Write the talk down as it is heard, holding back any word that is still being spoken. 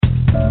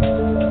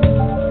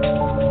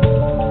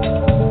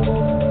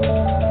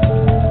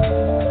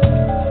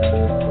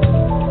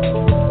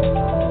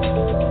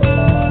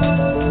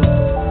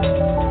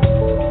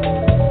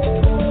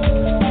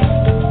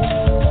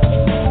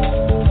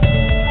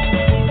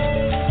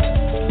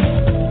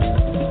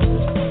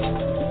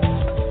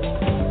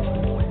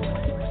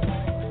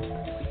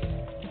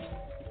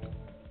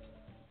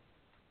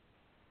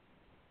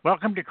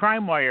Welcome to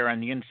Crime Wire on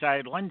the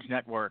Inside Lens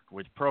Network,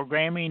 with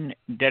programming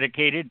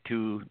dedicated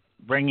to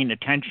bringing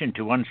attention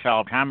to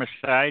unsolved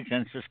homicides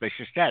and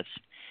suspicious deaths.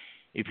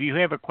 If you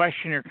have a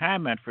question or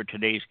comment for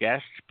today's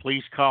guests,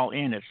 please call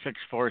in at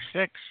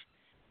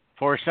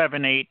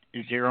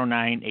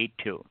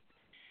 646-478-0982.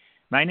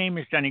 My name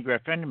is Denny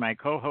Griffin, and my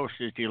co-host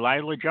is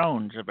Delilah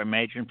Jones of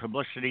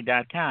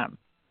ImaginePublicity.com.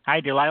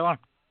 Hi, Delilah.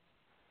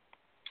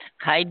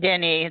 Hi,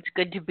 Denny. It's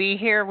good to be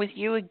here with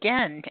you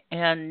again,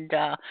 and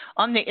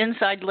on the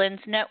Inside Lens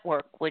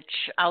Network, which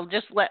I'll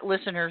just let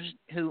listeners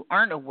who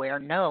aren't aware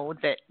know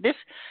that this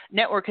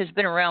network has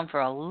been around for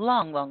a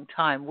long, long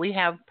time. We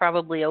have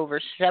probably over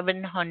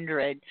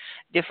 700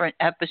 different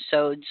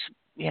episodes,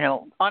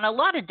 on a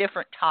lot of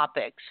different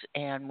topics,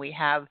 and we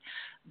have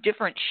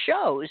different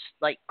shows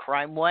like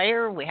Crime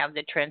Wire. We have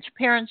the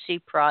Transparency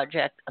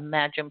Project,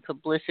 Imagine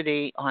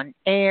Publicity on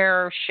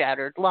Air,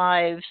 Shattered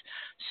Lives.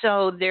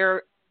 So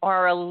there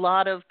are a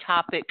lot of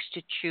topics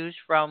to choose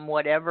from,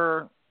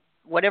 whatever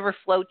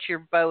floats your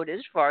boat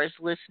as far as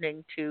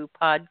listening to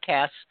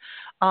podcasts.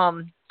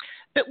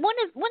 But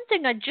one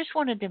thing I just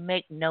wanted to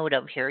make note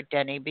of here,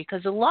 Denny,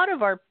 because a lot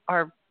of our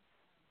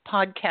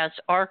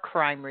podcasts are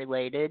crime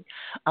related.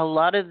 A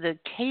lot of the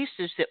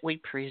cases that we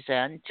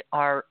present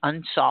are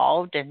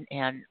unsolved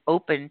and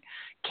open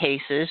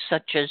cases,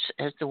 such as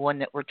the one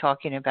that we're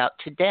talking about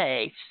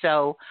today.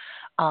 So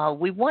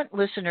we want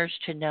listeners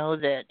to know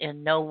that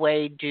in no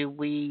way do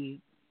we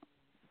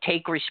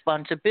take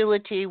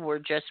responsibility. We're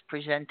just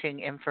presenting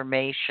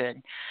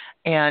information.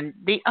 And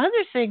the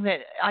other thing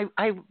that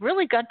I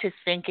really got to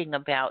thinking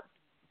about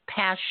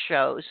past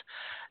shows,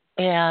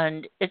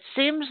 and it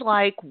seems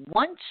like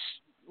once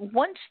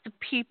the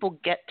people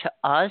get to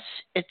us,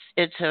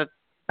 it's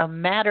a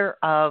matter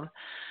of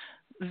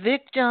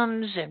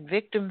victims and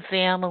victim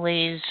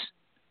families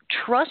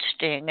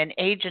trusting an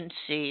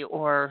agency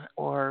or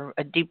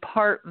a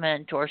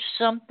department or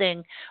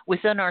something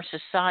within our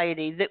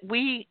society that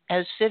we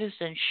as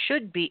citizens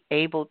should be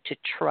able to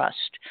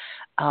trust.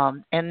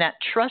 And that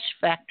trust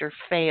factor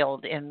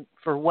failed, and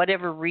for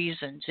whatever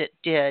reasons it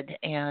did.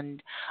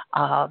 And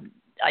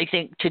I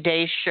think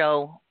today's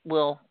show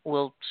will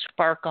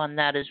spark on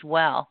that as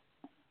well.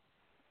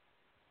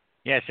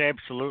 Yes,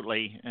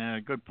 absolutely.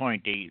 Good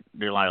point,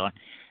 Delilah.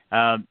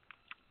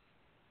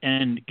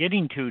 And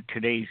getting to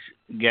today's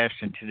guest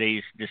and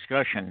today's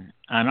discussion,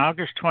 on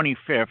August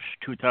 25th,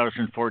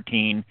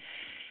 2014,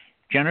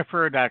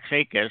 Jennifer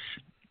Doxakis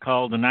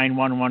called the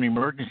 911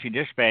 Emergency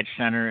Dispatch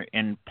Center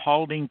in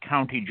Paulding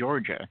County,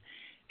 Georgia,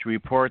 to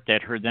report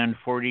that her then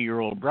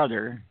 40-year-old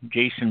brother,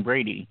 Jason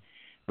Brady,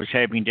 was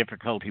having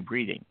difficulty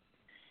breathing.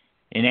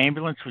 An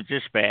ambulance was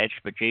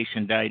dispatched, but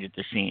Jason died at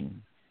the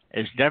scene.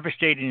 As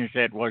devastating as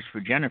that was for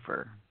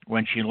Jennifer,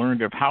 when she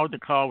learned of how the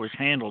call was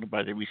handled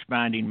by the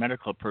responding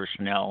medical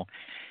personnel,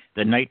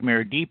 the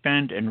nightmare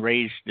deepened and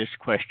raised this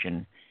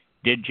question: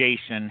 did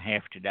Jason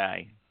have to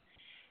die?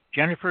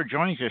 Jennifer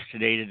joins us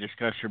today to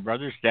discuss her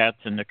brother's death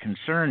and the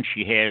concern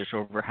she has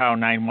over how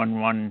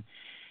 911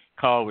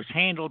 call was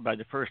handled by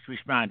the first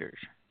responders.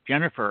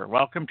 Jennifer,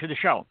 welcome to the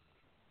show.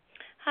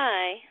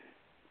 Hi.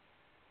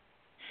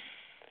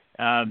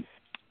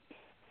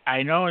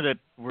 I know that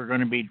we're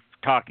going to be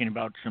talking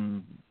about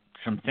some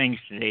things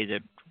today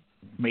that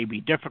may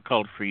be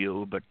difficult for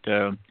you, but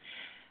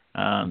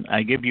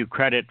I give you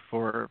credit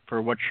for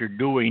what you're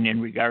doing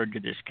in regard to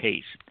this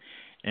case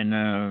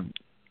and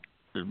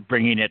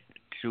bringing it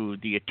to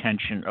the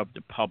attention of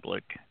the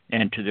public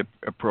and to the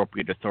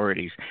appropriate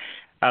authorities.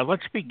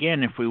 Let's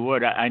begin, if we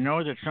would. I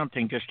know that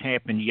something just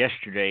happened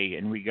yesterday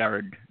in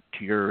regard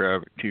to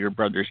your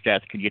brother's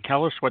death. Could you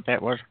tell us what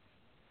that was?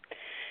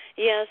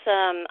 Yes,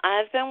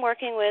 I've been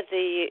working with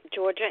the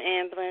Georgia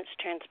Ambulance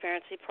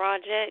Transparency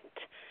Project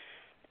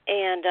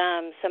and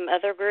some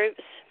other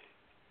groups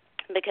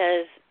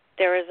because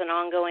there is an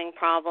ongoing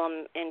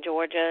problem in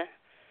Georgia,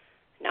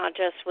 not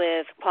just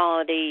with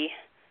quality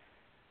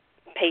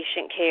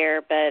patient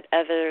care, but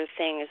other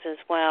things as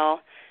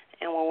well.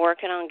 And we're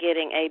working on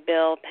getting a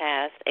bill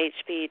passed,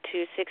 HB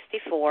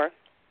 264.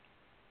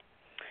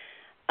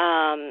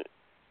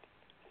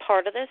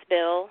 Part of this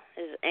bill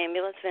is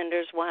ambulance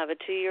vendors will have a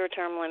 2-year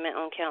term limit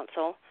on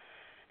council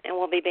and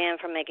will be banned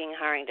from making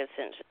hiring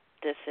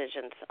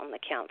decisions on the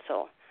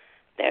council.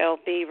 They'll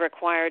be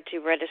required to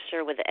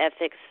register with the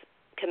Ethics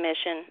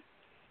Commission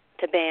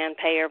to ban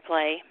pay or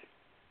play,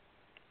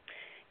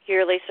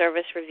 yearly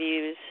service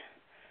reviews,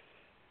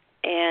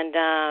 and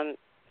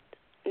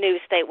new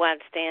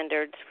statewide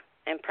standards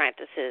and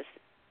practices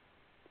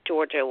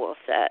Georgia will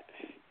set.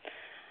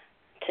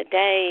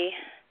 Today,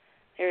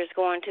 there's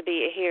going to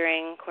be a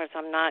hearing. Of course,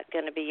 I'm not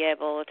going to be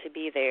able to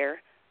be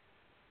there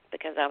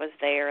because I was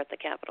there at the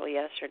Capitol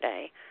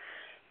yesterday.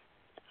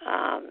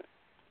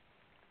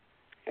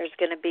 There's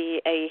going to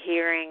be a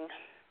hearing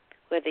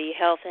with the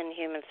Health and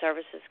Human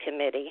Services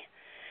Committee,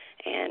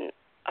 and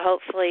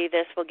hopefully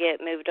this will get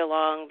moved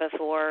along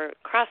before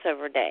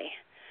crossover day.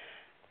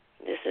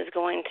 This is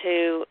going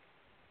to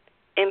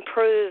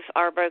improve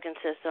our broken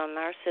system.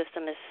 Our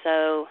system is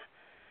so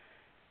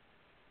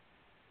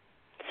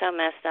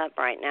messed up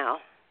right now.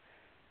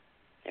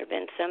 There have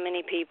been so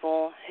many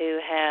people who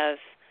have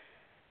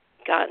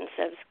gotten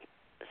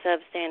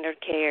substandard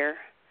care.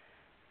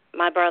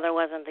 My brother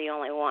wasn't the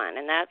only one,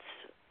 and that's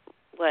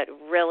what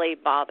really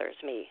bothers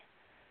me,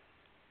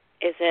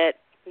 is that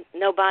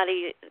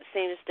nobody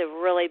seems to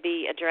really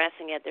be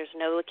addressing it. There's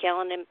no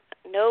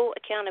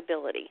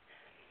accountability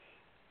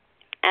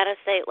at a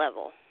state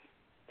level.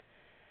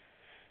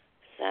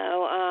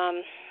 So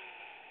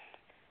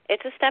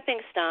it's a stepping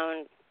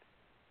stone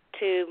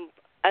to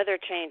other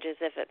changes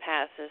if it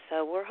passes.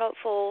 So we're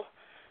hopeful.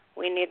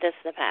 We need this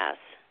to pass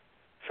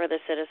for the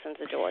citizens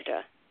of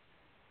Georgia.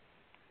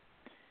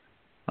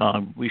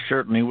 We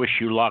certainly wish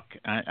you luck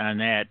on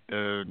that.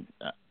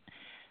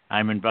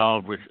 I'm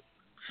involved with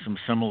some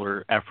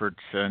similar efforts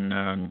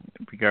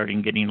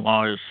regarding getting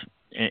laws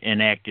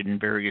enacted in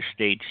various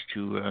states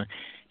to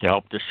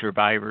help the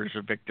survivors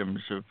or victims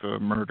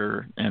of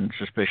murder and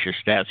suspicious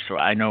deaths. So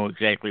I know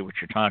exactly what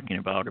you're talking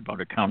about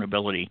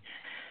accountability.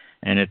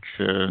 And it's,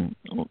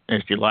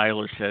 as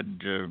Delilah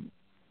said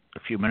a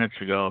few minutes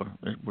ago,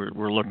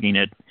 we're looking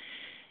at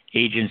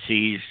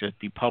agencies that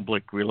the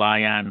public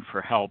rely on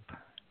for help,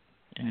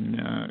 and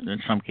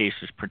in some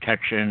cases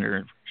protection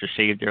or to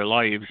save their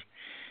lives.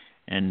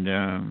 And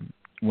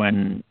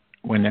when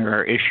there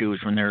are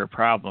issues, when there are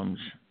problems,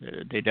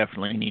 they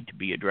definitely need to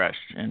be addressed.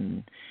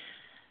 And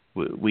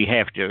we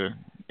have to,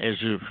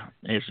 as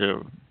a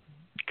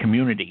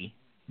community,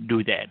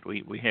 do that.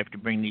 We have to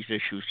bring these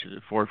issues to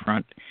the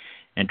forefront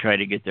and try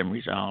to get them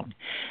resolved.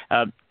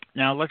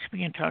 Now let's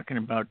begin talking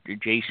about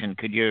Jason.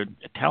 Could you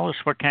tell us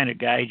what kind of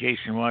guy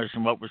Jason was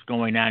and what was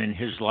going on in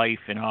his life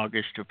in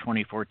August of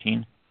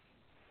 2014?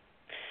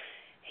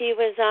 He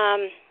was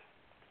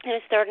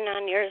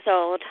 39 years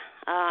old.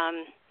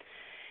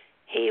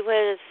 He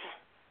was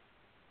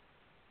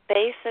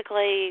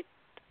basically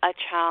a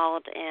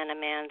child in a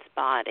man's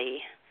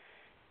body.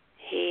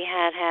 He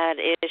had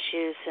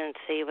issues since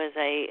he was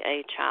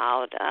a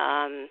child.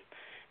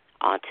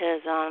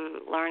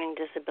 Autism, learning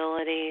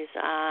disabilities.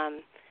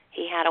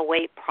 He had a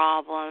weight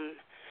problem.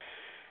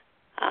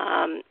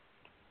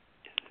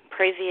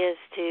 Previous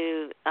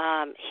to,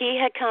 he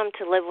had come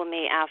to live with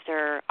me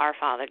after our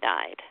father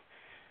died.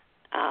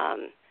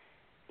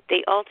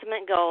 The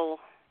ultimate goal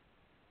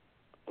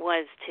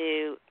was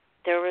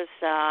there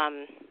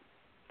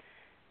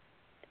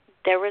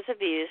was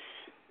abuse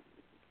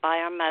by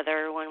our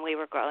mother when we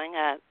were growing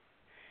up,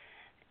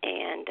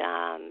 and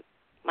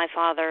my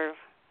father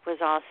was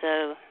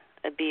also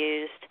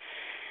abused.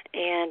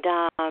 And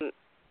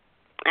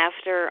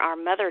after our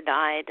mother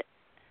died,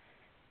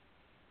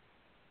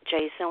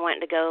 Jason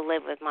went to go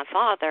live with my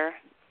father,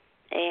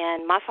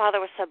 and my father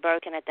was so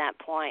broken at that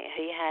point.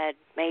 He had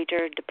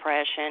major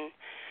depression,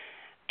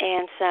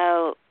 and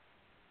so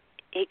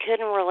he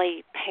couldn't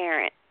really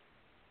parent.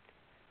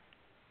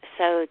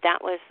 So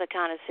that was the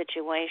kind of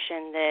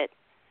situation that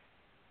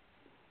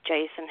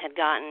Jason had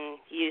gotten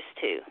used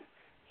to,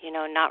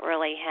 not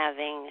really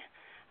having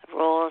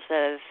rules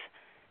of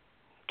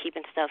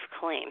keeping stuff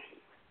clean.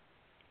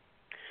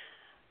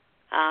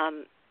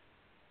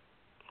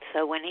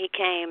 So when he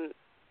came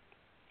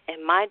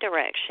in my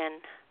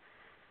direction,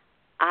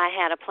 I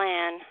had a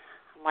plan.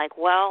 I'm like,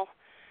 well,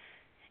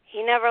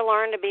 he never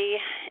learned to be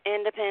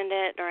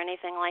independent or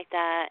anything like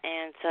that,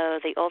 and so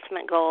the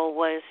ultimate goal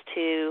was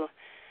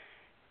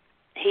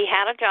he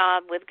had a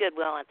job with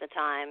Goodwill at the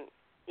time,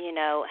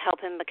 help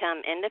him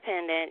become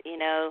independent,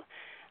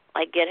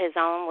 like get his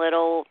own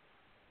little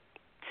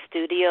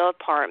studio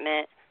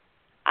apartment.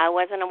 I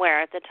wasn't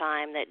aware at the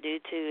time that due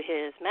to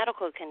his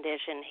medical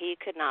condition, he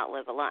could not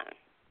live alone.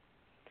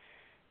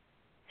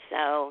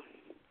 So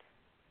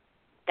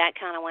that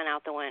kind of went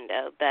out the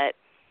window, but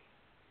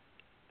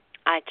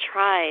I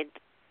tried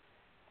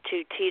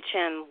to teach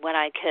him what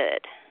I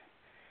could.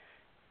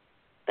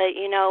 But,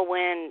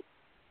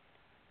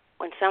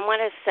 when someone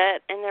is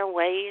set in their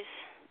ways,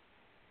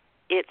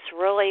 it's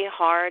really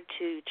hard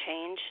to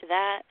change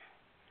that.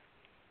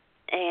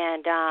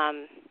 And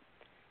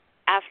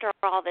after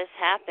all this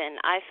happened,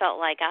 I felt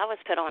like I was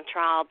put on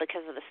trial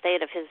because of the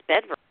state of his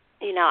bedroom.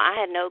 I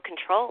had no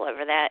control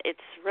over that. It's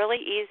really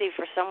easy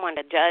for someone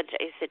to judge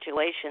a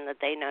situation that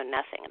they know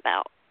nothing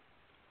about.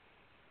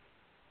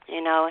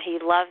 He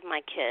loved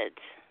my kids.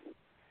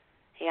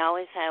 He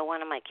always had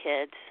one of my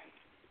kids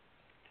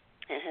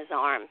in his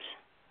arms.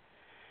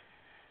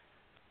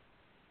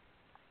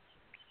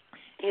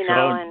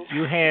 And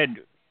you had,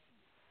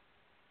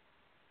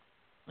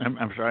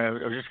 I'm sorry, I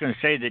was just going to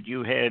say that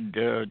you had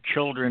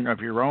children of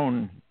your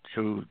own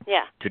to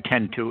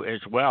tend to as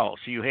well.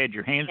 So you had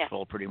your hands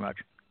full pretty much.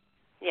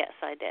 Yes,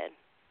 I did.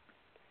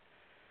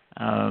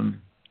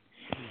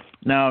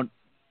 Now,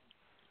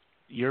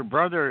 your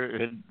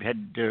brother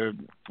had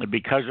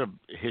because of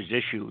his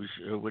issues,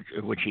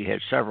 which he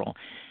had several,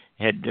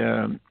 had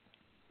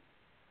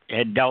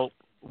dealt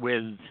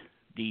with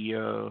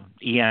the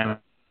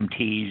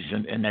EMTs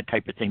and that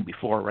type of thing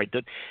before, right?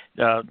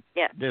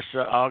 This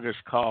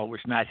August call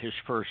was not his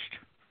first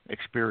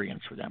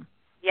experience with them.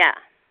 Yeah,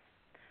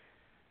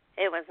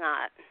 it was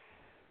not.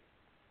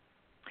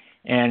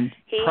 And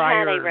he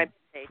had a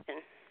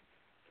reputation.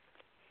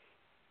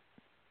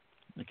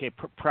 Okay,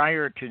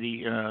 prior to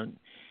the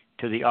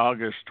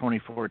August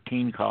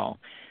 2014 call,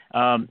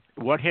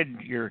 what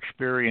had your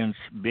experience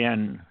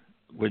been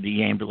with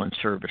the ambulance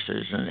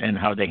services and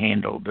how they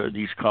handled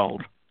these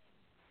calls?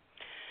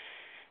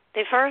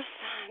 The first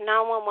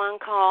 911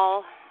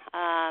 call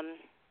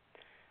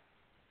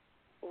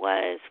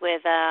was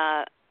with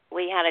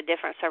we had a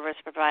different service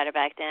provider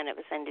back then. It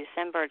was in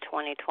December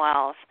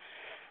 2012,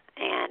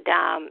 and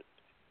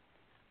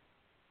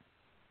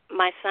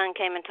my son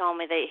came and told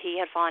me that he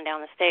had fallen down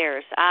the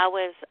stairs. I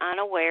was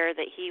unaware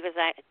that he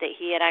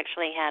had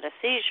actually had a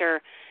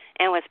seizure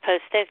and was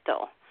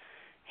postictal.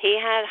 He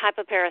had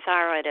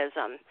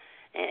hypoparathyroidism,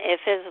 and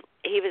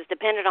he was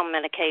dependent on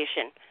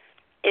medication.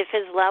 If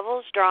his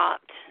levels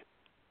dropped,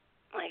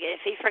 like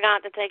if he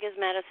forgot to take his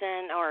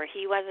medicine or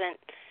he wasn't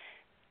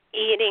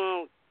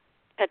eating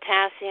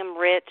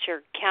potassium-rich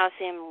or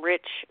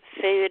calcium-rich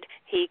food,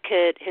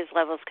 his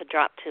levels could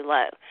drop too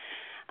low.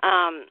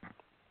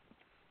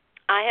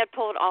 I had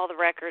pulled all the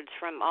records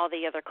from all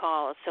the other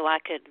calls so I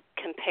could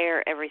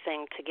compare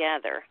everything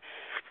together.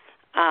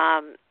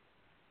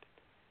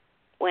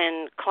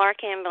 When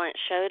Clark Ambulance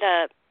showed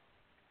up,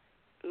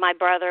 my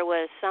brother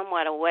was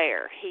somewhat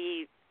aware.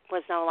 He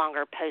was no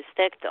longer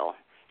postictal,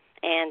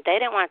 and they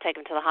didn't want to take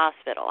him to the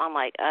hospital. I'm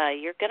like,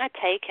 you're going to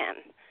take him.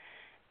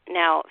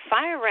 Now,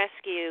 Fire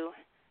Rescue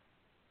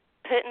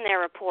put in their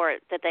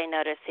report that they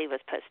noticed he was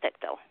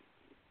postictal,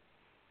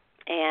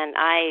 and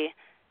I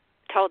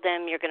told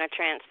them you're going to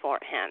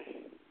transport him,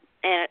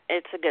 and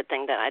it's a good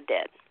thing that I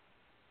did.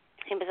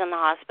 He was in the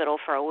hospital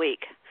for a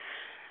week.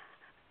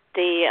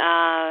 The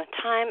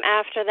time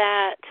after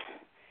that,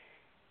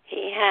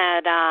 he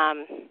had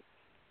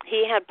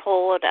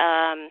pulled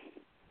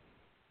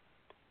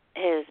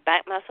his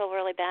back muscle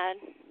really bad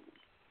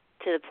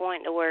to the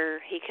point to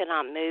where he could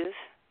not move,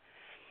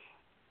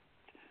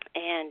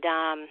 and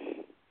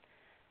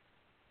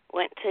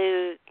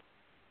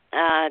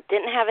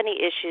didn't have any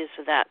issues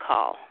with that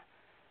call.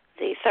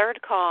 The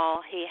third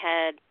call, he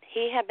had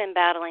been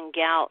battling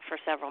gout for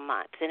several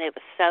months, and it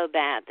was so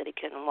bad that he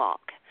couldn't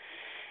walk.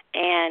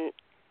 And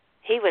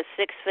he was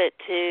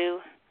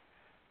 6'2",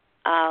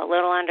 a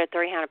little under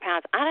 300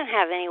 pounds. I didn't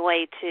have any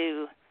way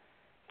to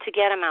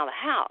get him out of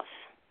the house,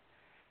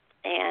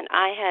 and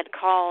I had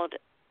called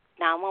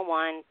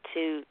 911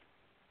 to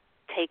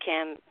take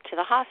him to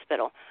the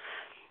hospital.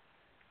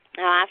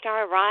 Now, after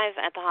I arrived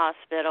at the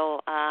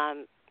hospital,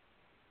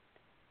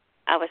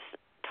 I was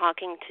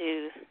talking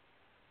to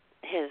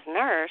his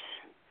nurse,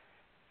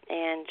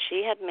 and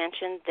she had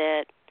mentioned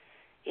that,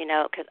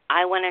 because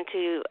I went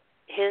into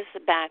his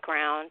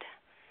background,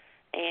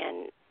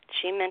 and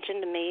she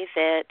mentioned to me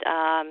that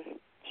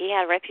he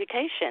had a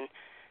reputation.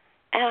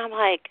 And I'm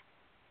like,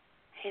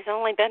 he's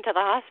only been to the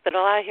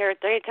hospital out here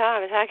 3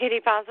 times. How could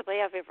he possibly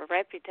have a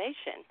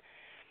reputation?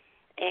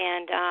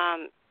 And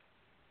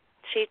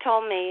she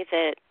told me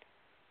that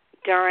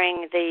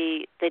during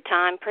the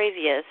time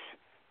previous,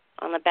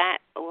 on the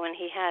back, when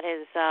he had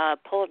his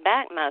pulled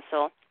back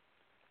muscle,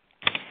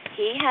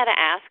 he had to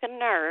ask a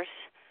nurse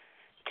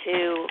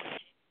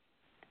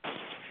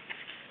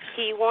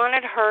he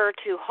wanted her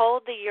to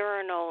hold the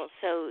urinal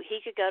so he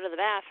could go to the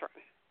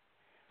bathroom.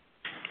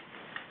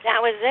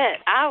 That was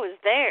it. I was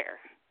there.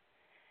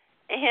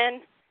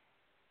 And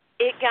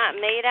it got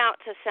made out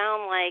to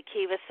sound like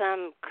he was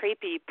some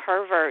creepy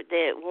pervert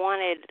that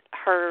wanted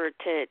her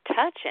to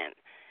touch him.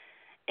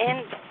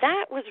 And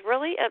that was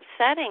really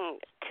upsetting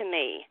to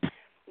me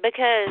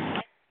because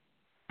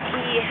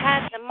he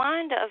had the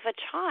mind of a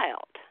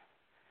child,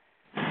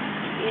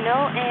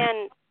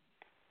 and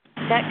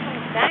that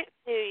comes back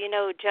to,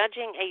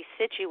 judging a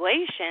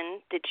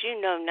situation that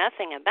you know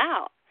nothing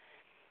about.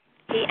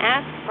 He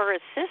asked for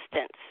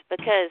assistance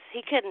because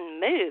he couldn't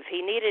move.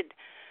 He needed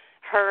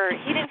her.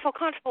 He didn't feel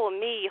comfortable with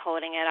me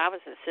holding it. I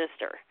was his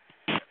sister.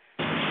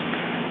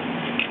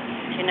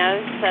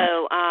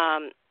 So,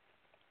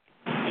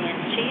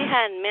 and she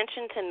had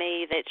mentioned to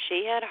me that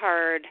she had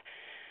heard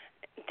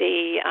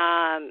the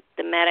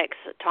medics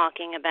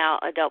talking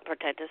about Adult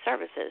Protective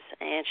Services,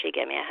 and she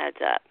gave me a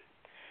heads up.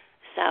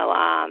 So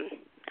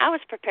I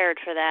was prepared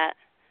for that.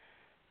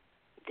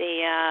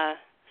 The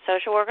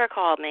social worker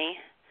called me,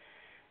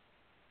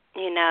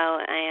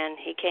 and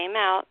he came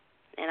out,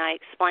 and I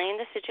explained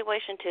the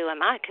situation to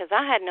him because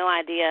I had no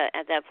idea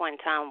at that point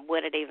in time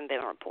what had even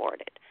been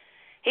reported.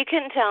 He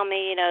couldn't tell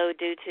me,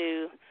 due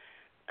to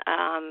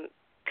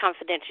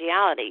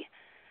confidentiality.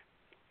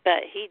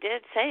 But he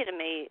did say to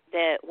me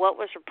that what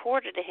was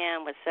reported to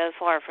him was so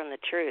far from the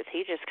truth.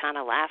 He just kind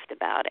of laughed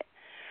about it.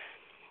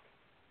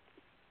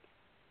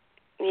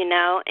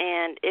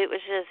 And it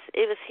was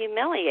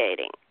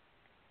humiliating.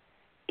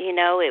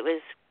 It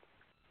was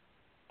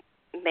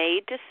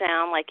made to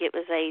sound like it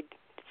was a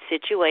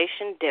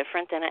situation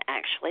different than it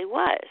actually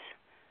was.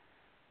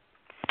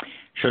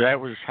 So that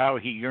was how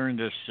he earned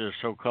this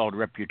so-called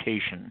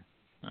reputation.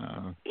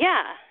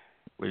 Yeah.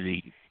 With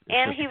the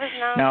and he was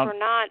known for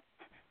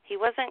he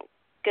wasn't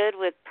good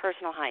with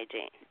personal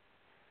hygiene.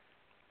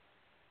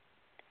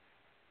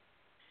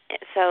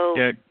 So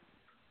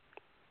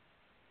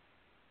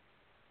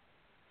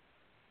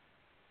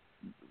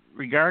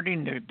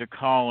regarding the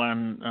call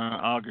on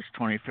August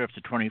 25th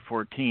of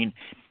 2014,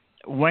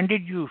 when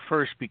did you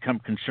first become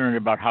concerned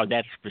about how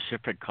that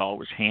specific call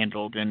was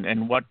handled,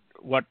 and what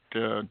was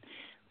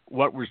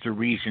the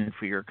reason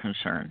for your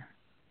concern?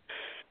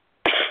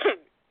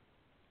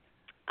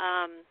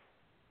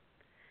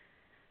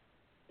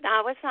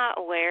 I was not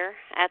aware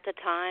at the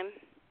time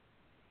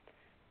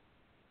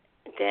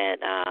that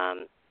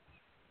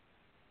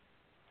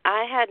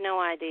I had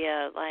no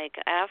idea. Like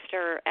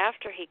after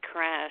he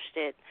crashed,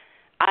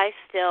 I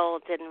still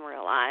didn't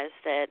realize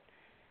that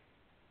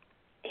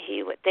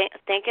he would.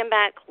 Thinking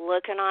back,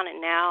 looking on it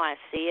now, I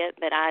see it,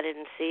 but I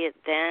didn't see it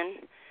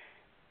then.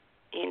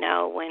 You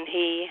know, when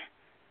he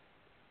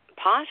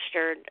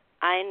postured,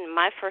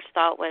 my first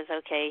thought was,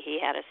 okay, he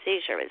had a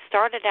seizure. It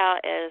started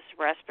out as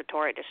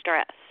respiratory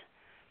distress.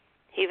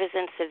 He was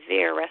in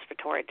severe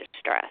respiratory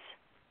distress.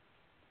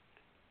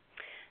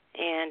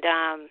 And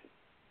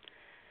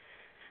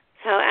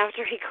so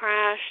after he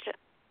crashed,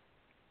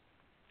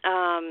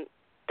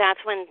 that's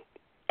when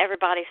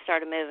everybody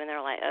started moving.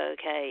 They're like,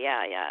 okay,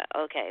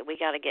 okay, we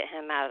got to get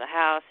him out of the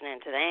house and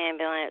into the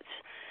ambulance,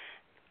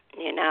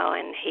 you know,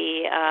 and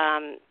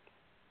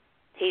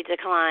he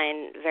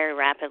declined very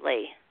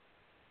rapidly.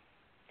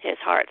 His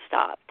heart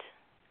stopped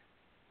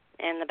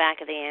in the back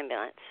of the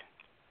ambulance.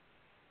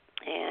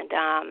 And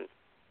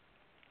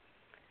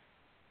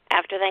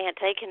after they had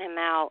taken him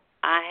out,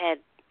 I had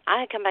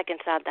come back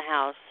inside the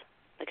house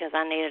because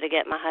I needed to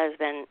get my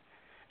husband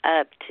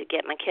up to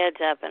get my kids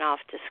up and off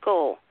to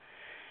school.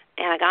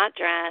 And I got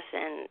dressed,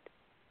 and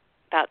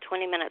about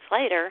 20 minutes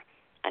later,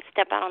 I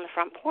step out on the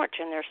front porch,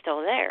 and they're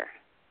still there.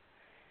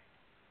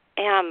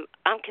 And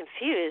I'm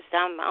confused.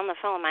 I'm on the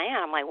phone with my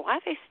aunt. I'm like, why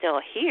are they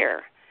still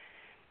here?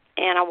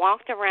 And I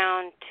walked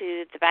around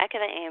to the back of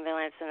the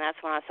ambulance, and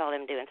that's when I saw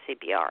them doing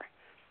CPR.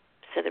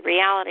 So the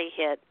reality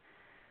hit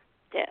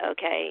that,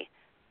 okay,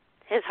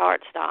 his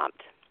heart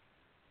stopped.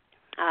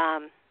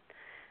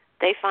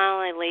 They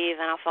finally leave,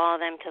 and I follow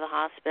them to the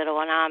hospital,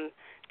 and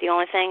the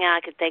only thing I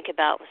could think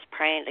about was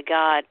praying to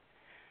God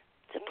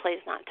to please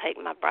not take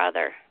my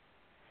brother.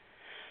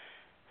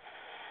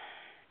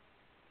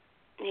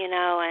 You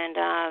know,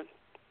 and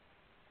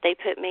they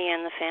put me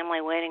in the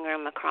family waiting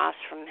room across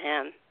from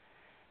him,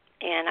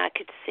 and I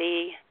could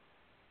see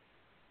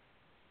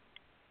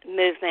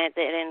movement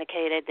that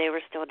indicated they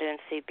were still doing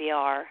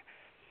CPR.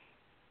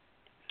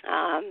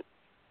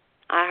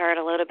 I heard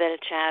a little bit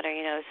of chatter,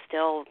 you know,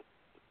 still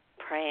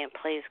praying,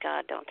 please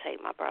God, don't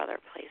take my brother,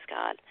 please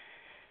God.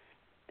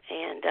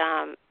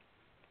 And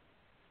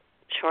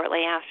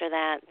shortly after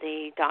that,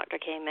 the doctor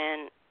came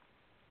in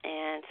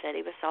and said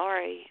he was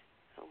sorry.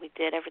 We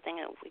did everything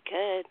that we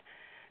could.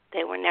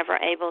 They were never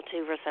able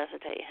to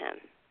resuscitate him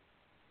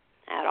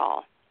at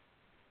all.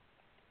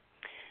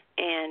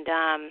 And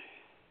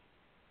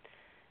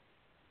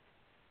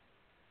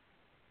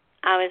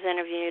I was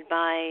interviewed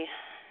by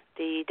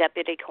the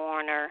deputy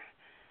coroner,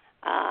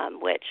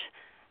 which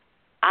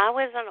I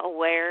wasn't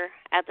aware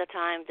at the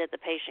time that the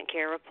patient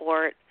care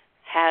report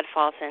had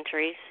false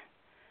entries.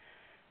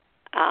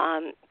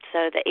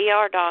 So the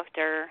ER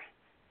doctor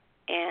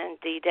and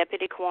the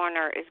deputy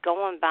coroner is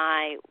going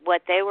by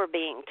what they were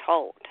being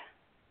told.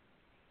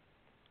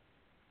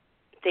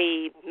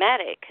 The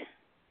medic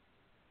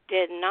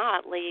did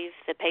not leave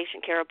the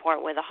patient care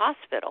report with the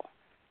hospital.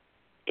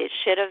 It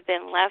should have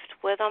been left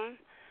with them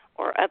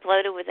or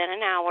uploaded within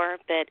an hour,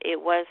 but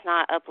it was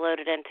not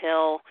uploaded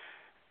until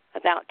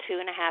about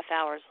 2.5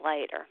 hours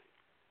later.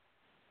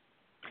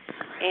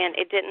 And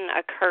it didn't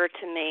occur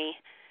to me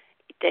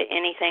that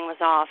anything was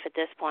off at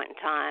this point in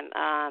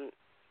time.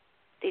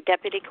 The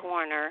deputy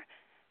coroner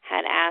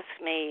had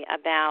asked me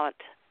about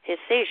his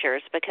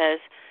seizures because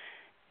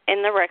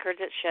in the records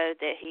it showed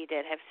that he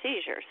did have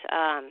seizures.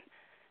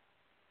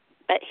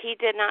 But he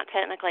did not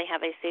technically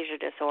have a seizure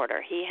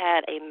disorder. He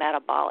had a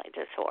metabolic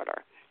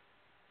disorder.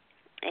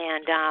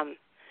 And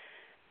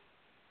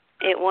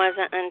it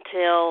wasn't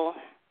until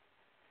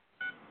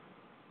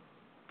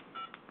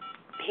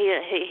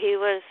he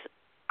was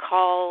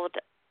called,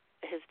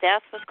 his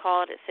death was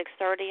called at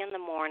 6:30 in the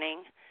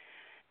morning,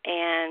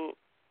 and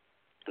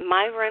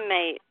my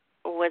roommate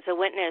was a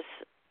witness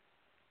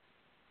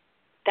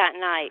that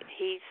night.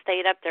 He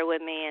stayed up there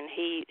with me, and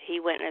he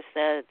witnessed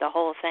the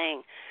whole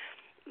thing.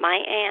 My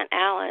Aunt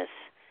Alice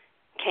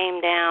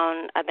came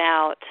down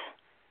about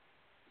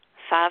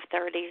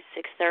 5:30,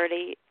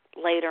 6:30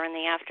 later in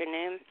the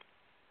afternoon,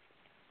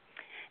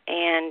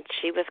 and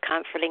she was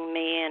comforting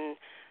me, and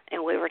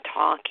we were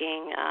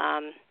talking.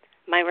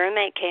 My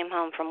roommate came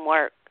home from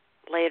work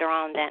later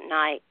on that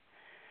night,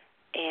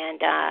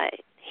 and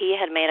he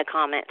had made a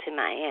comment to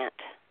my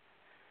aunt.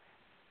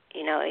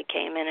 You know, he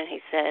came in and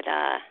he said,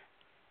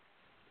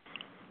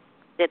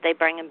 "Did they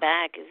bring him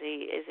back? Is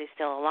he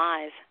still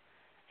alive?"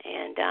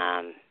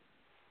 And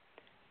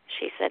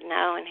she said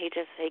no, and he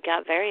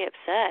got very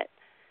upset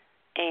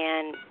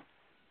and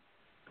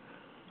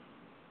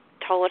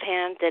told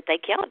him that they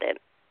killed him.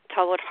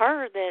 Told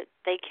her that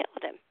they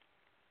killed him.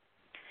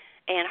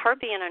 And her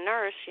being a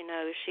nurse, you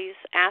know, she's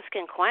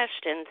asking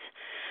questions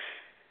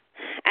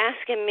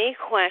asking me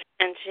questions.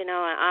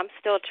 I'm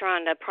still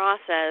trying to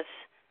process,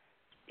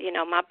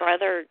 my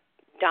brother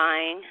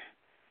dying.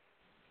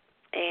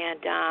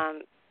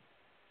 And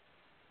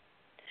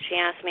she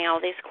asked me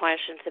all these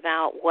questions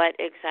about what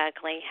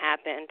exactly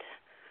happened.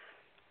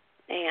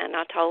 And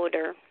I told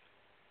her.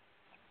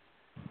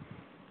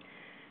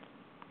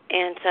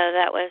 And so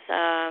that was,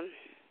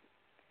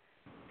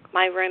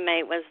 my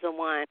roommate was the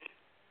one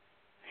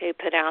who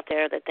put out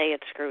there that they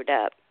had screwed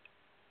up.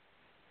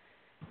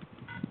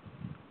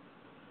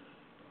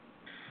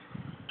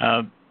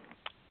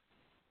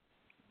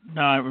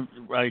 Now,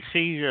 I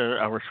see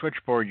our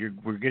switchboard,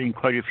 we're getting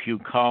quite a few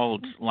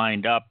calls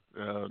lined up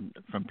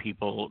from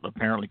people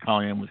apparently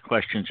calling in with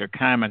questions or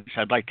comments.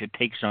 I'd like to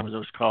take some of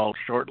those calls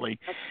shortly.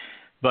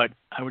 But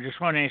I would just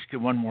want to ask you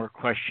one more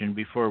question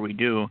before we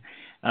do.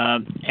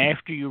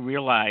 After you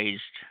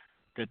realized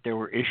that there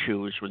were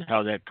issues with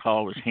how that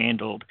call was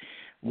handled,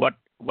 what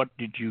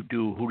did you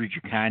do? Who did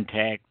you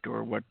contact,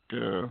 or what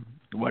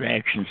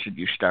actions did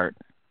you start?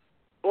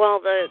 Well,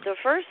 the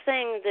first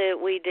thing that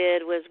we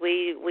did was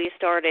we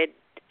started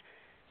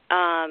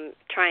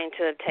trying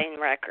to obtain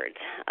records.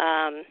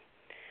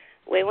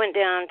 We went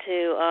down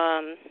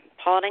to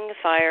Paulding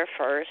Fire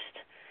first.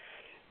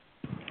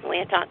 We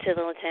had talked to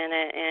the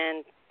lieutenant,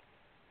 and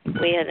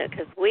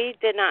because we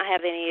did not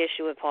have any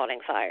issue with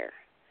Paulding Fire.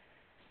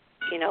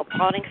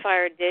 Paulding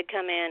Fire did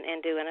come in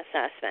and do an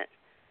assessment.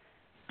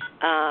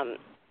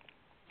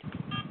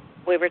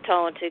 We were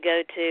told to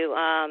go to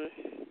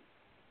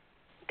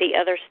the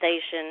other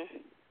station,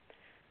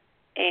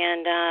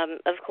 and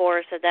of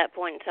course, at that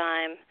point in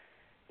time,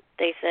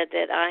 they said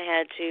that I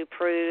had to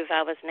prove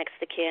I was next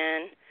to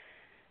kin.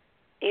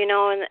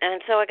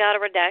 And so I got a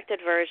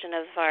redacted version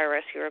of the fire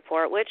rescue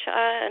report, which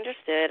I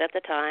understood at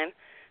the time.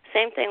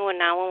 Same thing with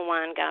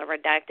 911, got a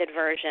redacted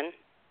version.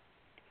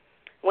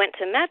 Went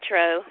to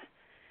Metro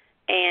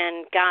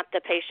and got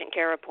the patient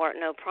care report,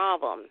 no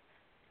problem.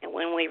 And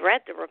when we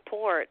read the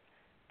report,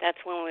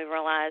 that's when we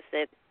realized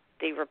that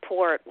the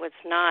report was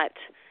not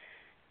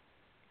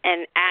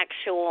an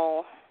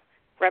actual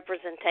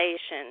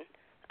representation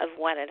of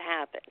what had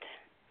happened.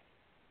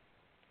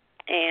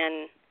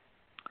 And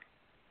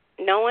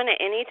no one at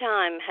any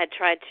time had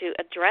tried to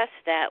address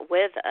that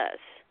with us.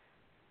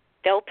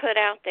 They'll put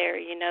out there,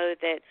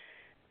 that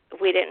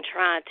we didn't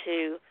try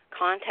to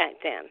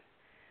contact them.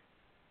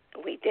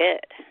 We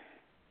did.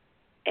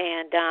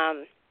 And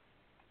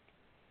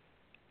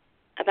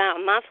about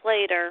a month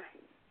later,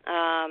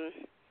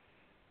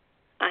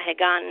 I had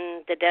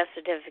gotten the death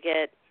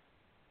certificate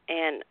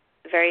and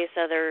various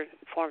other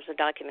forms of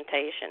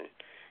documentation.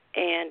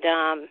 And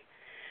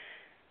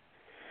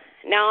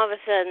now all of a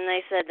sudden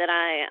they said that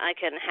I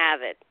couldn't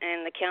have it,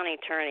 and the county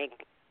attorney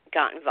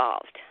got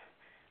involved.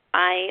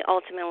 I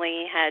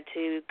ultimately had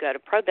to go to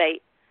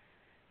probate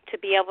to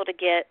be able to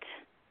get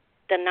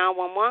the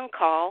 911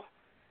 call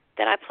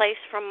that I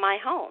placed from my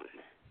home,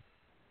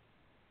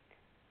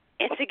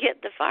 and to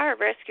get the fire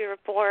rescue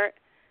report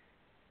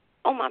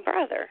on my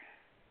brother.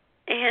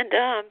 And,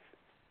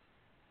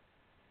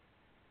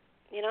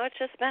 it's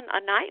just been a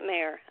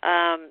nightmare.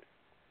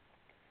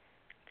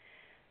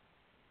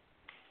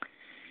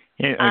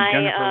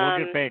 Jennifer,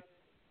 we'll get back.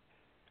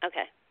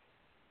 Okay.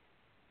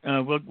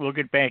 We'll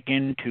get back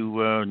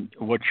into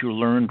what you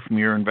learned from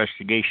your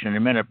investigation in a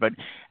minute, but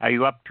are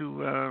you up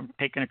to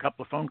taking a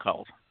couple of phone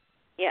calls?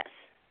 Yes.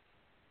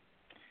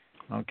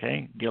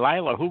 Okay.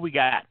 Delilah, who we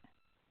got?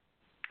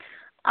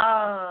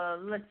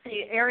 Let's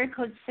see, area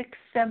code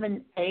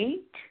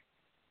 678.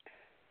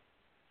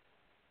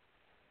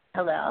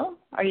 Hello,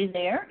 are you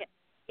there?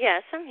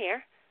 Yes, I'm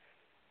here.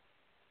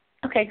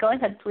 Okay, go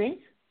ahead, please.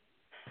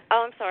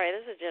 Oh, I'm sorry.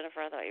 This is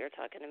Jennifer. I thought you were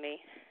talking to me.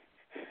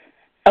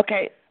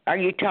 Okay. Are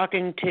you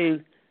talking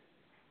to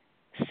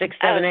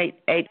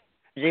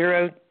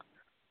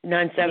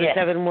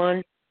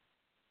 678809771?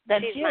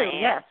 That's She's you, my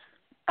aunt. yes.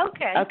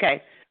 Okay.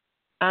 Okay.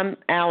 I'm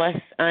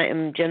Alice. I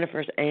am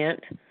Jennifer's aunt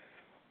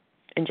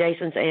and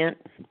Jason's aunt.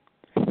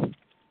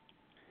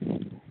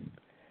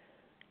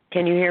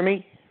 Can you hear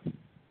me?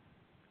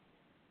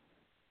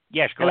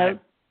 Yes, go Hello? ahead.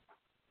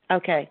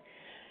 Okay.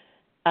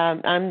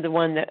 I'm the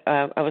one that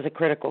I was a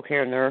critical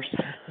care nurse.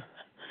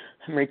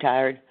 I'm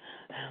retired.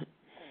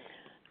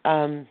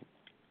 I'm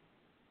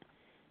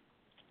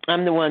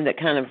the one that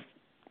kind of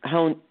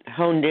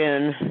honed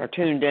in or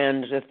tuned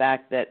in to the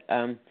fact that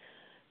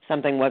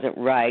something wasn't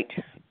right.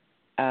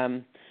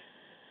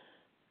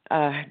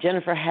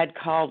 Jennifer had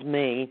called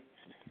me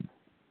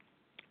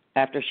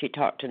after she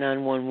talked to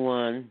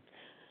 911,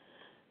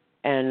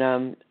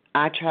 and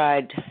I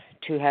tried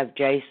to have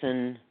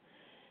Jason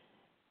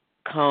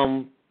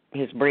calm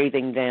his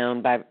breathing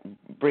down by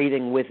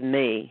breathing with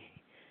me,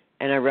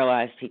 and I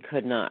realized he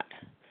could not.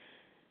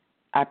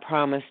 I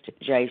promised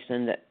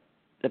Jason that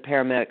the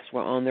paramedics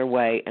were on their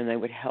way and they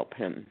would help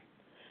him.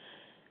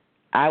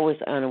 I was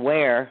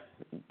unaware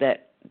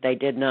that they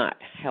did not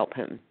help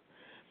him.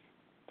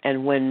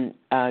 And when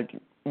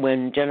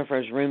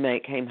Jennifer's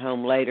roommate came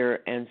home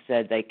later and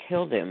said they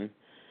killed him,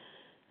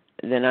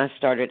 then I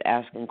started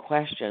asking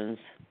questions.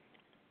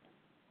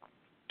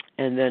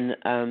 And then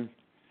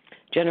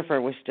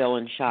Jennifer was still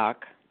in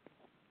shock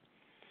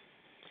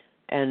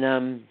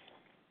and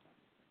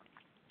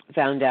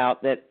found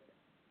out that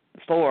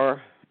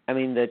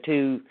the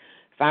 2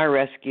 fire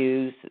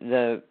rescues,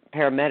 the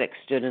paramedics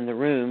stood in the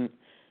room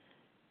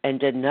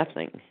and did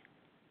nothing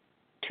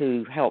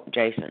to help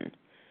Jason,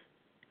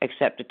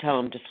 except to tell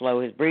him to slow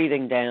his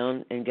breathing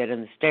down and get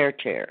in the stair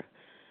chair.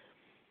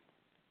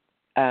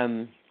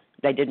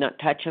 They did not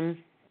touch him.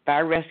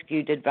 Fire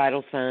rescue did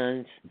vital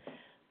signs.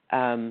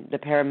 The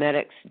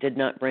paramedics did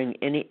not bring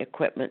any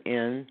equipment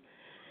in.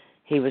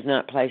 He was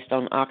not placed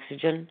on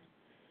oxygen.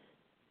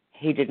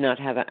 He did not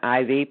have an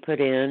IV put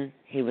in.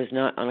 He was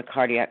not on a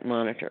cardiac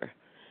monitor.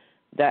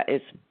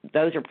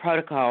 Those are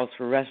protocols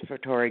for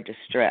respiratory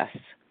distress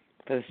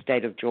for the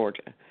state of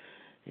Georgia.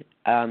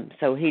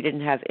 So he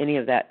didn't have any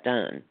of that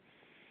done.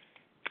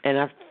 And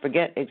I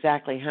forget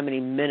exactly how many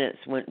minutes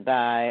went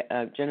by.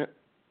 I don't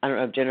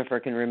know if Jennifer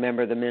can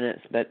remember the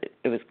minutes, but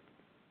it was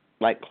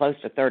like close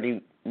to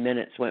 30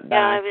 minutes went by.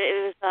 Yeah,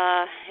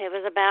 it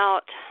was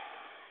about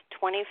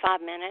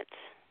 25 minutes.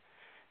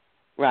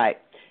 Right.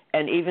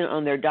 And even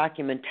on their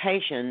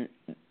documentation,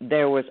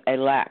 there was a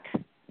lack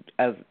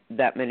of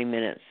that many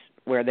minutes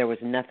where there was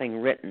nothing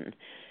written.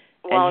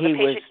 Well, and the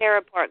patient care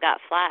report got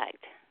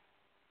flagged.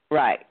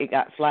 Right, it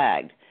got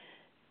flagged.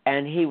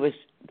 And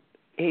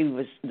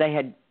they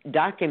had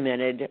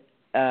documented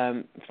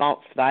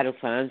false vital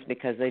signs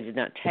because they did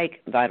not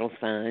take vital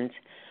signs.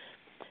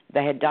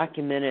 They had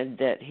documented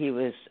that he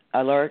was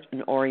alert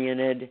and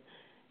oriented.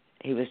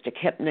 He was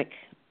tachypnic.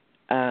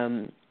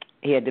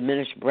 He had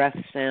diminished breath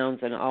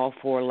sounds in all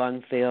 4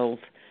 lung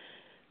fields.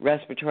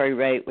 Respiratory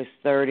rate was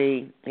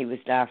 30. He was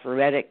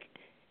diaphoretic.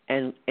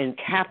 And in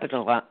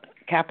capital,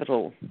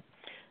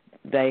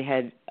 they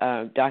had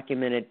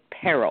documented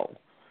peril,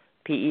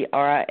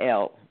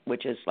 PERIL,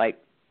 which is like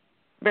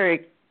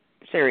very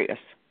serious.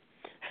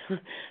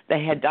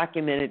 They had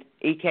documented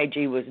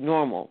EKG was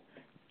normal.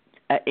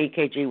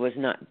 EKG was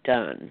not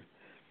done.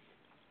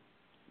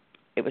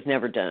 It was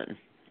never done.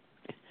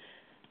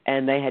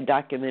 And they had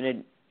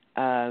documented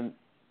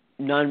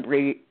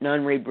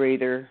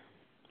non-rebreather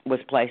was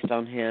placed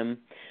on him,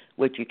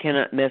 which you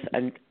cannot miss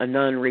a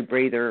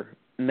non-rebreather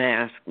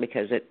mask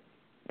because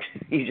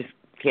you just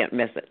can't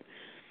miss it.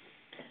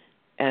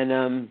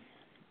 And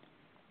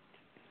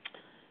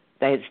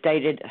they had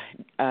stated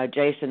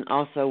Jason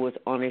also was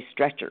on a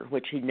stretcher,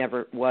 which he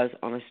never was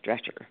on a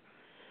stretcher.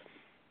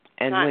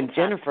 And when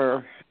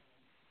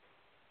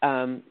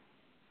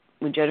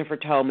Jennifer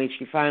told me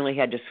she finally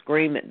had to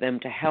scream at them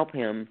to help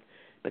him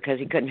because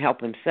he couldn't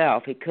help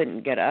himself, he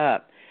couldn't get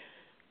up.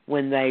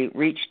 When they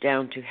reached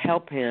down to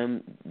help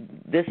him,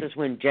 this is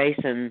when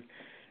Jason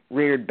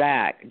reared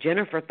back.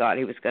 Jennifer thought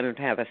he was going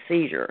to have a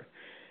seizure,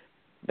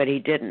 but he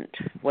didn't.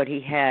 What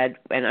he had,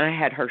 and I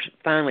had her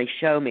finally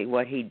show me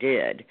what he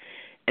did,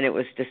 and it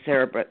was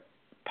decerebrate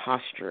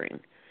posturing,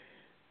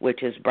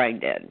 which is brain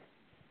dead.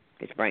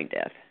 It's brain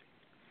death.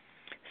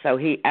 So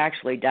he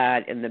actually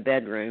died in the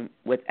bedroom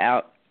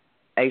without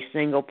a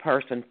single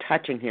person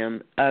touching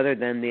him other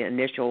than the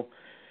initial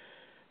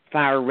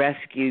fire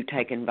rescue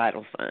taking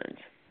vital signs.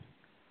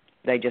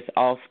 They just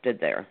all stood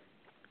there.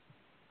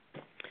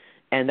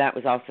 And that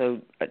was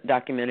also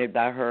documented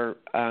by her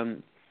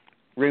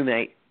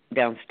roommate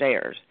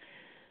downstairs.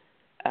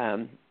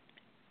 And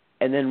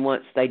then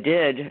once they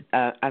did,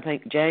 I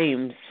think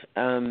James,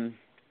 who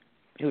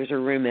was her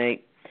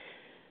roommate,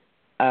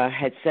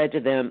 had said to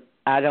them,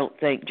 I don't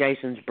think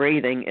Jason's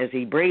breathing. Is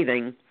he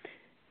breathing?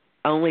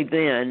 Only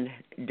then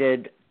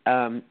did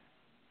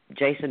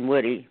Jason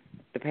Woody,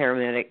 the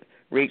paramedic,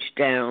 reach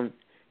down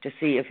to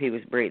see if he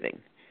was breathing.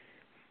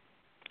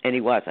 And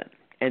he wasn't.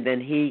 And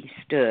then he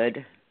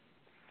stood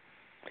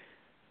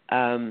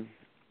and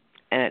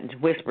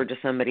whispered to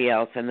somebody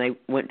else, and they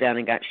went down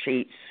and got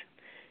sheets.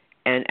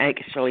 And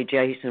actually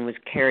Jason was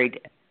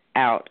carried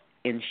out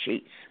in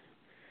sheets.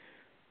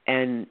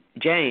 And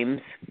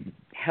James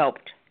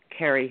helped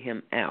carry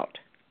him out.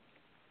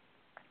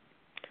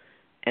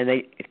 And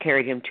they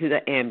carried him to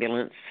the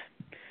ambulance.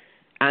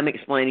 I'm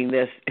explaining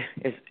this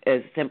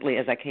as simply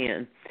as I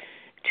can,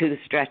 to the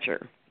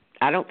stretcher.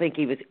 I don't think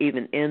he was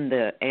even in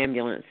the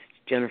ambulance,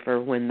 Jennifer,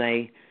 when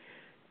they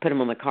put him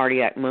on the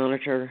cardiac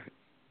monitor.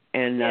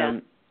 And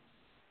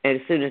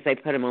as soon as they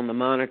put him on the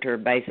monitor,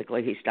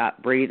 basically he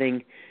stopped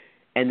breathing.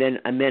 And then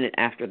a minute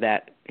after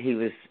that, he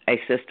was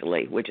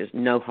asystole, which is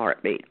no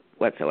heartbeat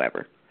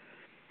whatsoever.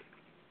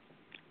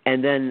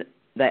 And then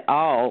they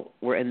all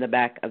were in the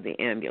back of the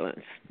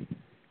ambulance.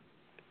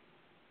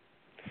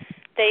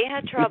 They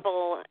had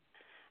trouble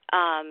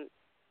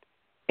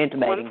intubating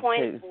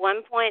too.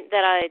 One point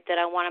that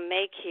I want to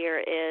make here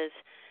is,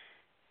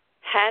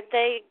 had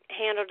they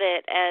handled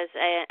it as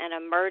an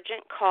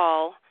emergent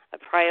call, a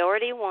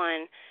priority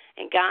 1,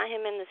 and got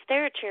him in the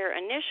stair chair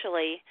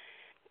initially,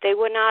 they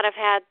would not have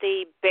had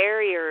the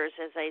barriers,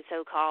 as they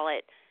so call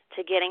it,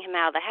 to getting him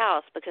out of the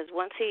house, because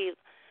once he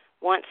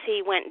went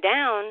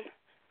down,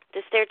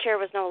 the stair chair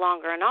was no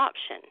longer an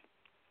option.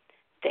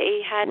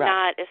 They had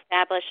not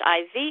established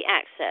IV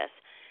access.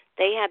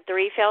 They had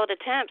 3 failed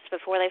attempts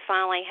before they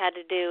finally had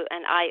to do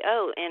an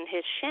IO in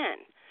his shin.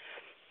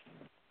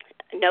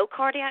 No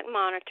cardiac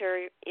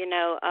monitor,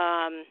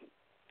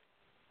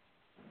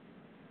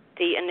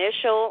 the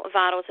initial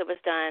vitals that was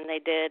done, they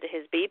did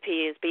his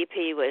BP. His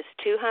BP was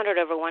 200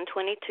 over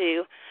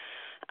 122.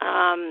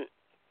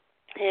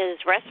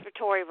 His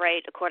respiratory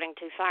rate, according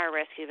to fire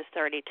rescue, was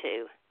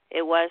 32.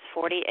 It was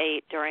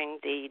 48 during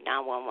the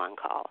 911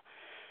 call.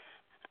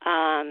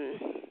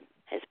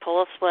 His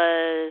pulse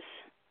was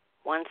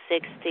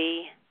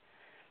 160.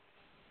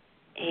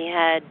 He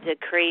had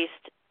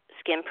decreased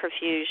skin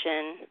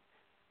perfusion.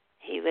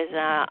 He was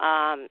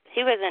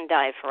in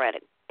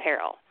diaphoretic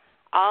peril.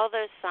 All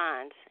those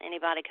signs,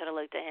 anybody could have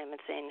looked at him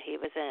and seen he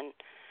was in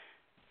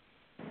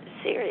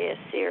serious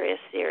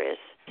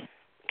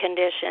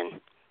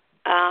condition.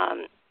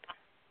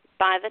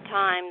 By the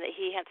time that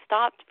he had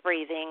stopped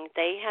breathing,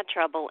 they had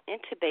trouble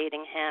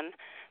intubating him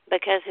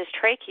because his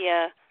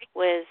trachea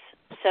was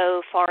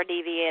so far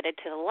deviated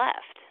to the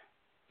left.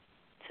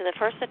 So the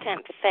first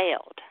attempt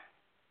failed.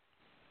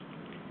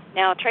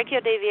 Now,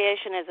 tracheal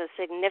deviation is a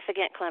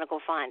significant clinical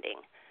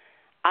finding.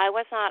 I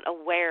was not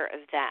aware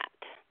of that.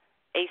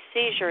 A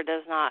seizure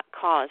does not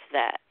cause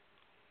that.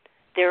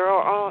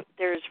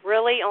 There's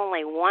really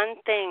only one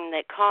thing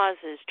that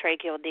causes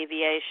tracheal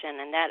deviation,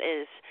 and that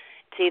is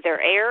it's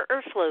either air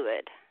or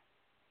fluid.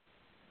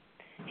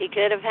 He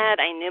could have had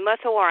a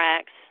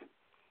pneumothorax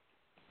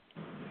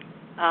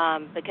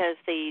because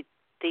the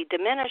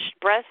diminished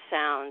breath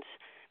sounds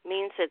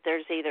means that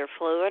there's either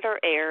fluid or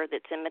air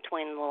that's in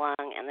between the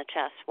lung and the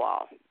chest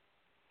wall.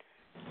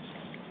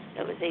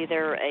 It was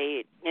either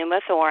a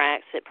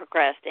pneumothorax that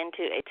progressed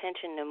into a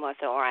tension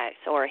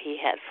pneumothorax, or he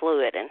had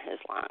fluid in his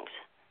lungs.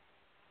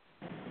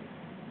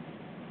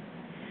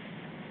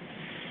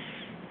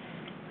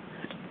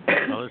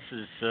 Well, this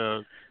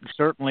is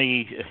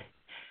certainly,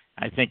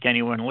 I think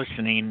anyone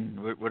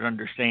listening would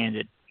understand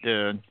it,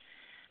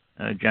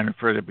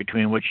 Jennifer, that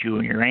between what you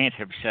and your aunt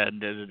have said,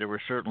 there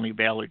were certainly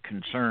valid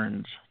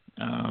concerns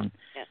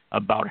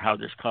about how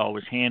this call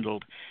was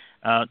handled.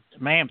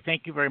 Ma'am,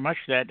 thank you very much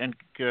for that. And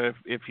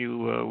if you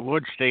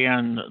would stay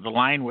on the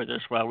line with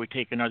us while we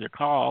take another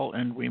call,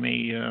 and we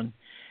may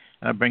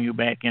bring you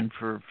back in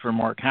for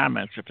more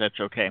comments, if that's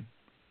okay.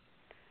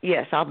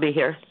 Yes, I'll be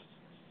here.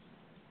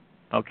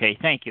 Okay,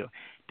 thank you.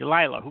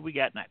 Delilah, who we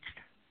got next?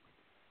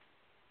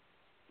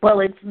 Well,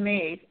 it's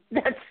me.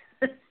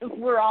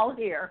 We're all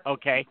here.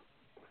 Okay.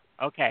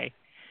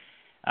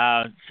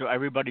 So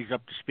everybody's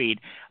up to speed.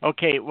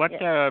 Okay, what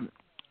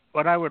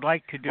I would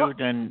like to do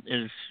then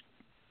is...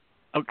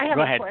 Oh, I have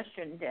go a ahead.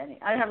 question, Denny.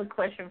 I have a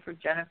question for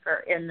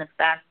Jennifer in the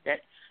fact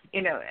that,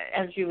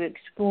 as you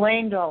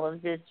explained all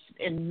of this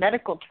in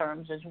medical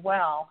terms as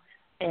well,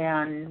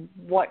 and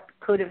what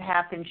could have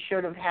happened,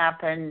 should have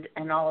happened,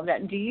 and all of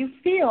that, do you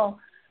feel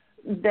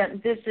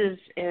that this is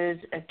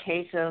a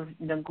case of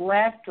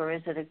neglect, or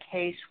is it a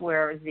case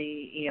where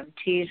the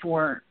EMTs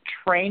weren't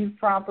trained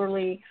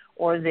properly,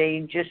 or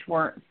they just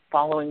weren't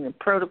following the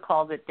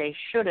protocol that they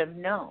should have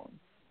known?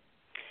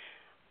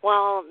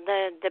 Well,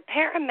 the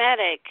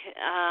paramedic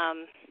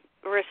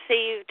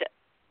received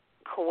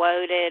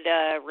quoted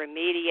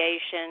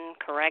remediation,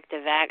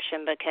 corrective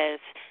action, because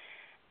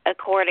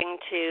according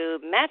to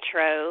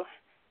Metro,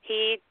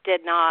 he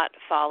did not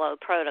follow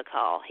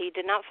protocol. He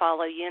did not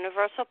follow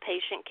universal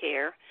patient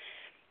care.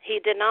 He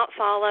did not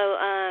follow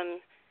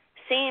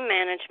scene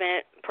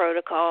management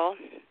protocol.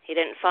 He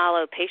didn't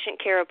follow patient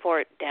care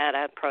report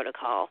data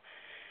protocol.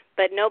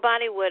 But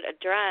nobody would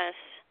address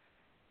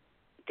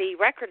the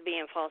record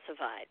being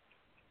falsified.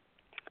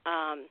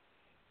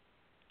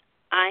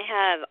 I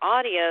have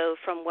audio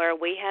from where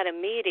we had a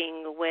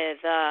meeting with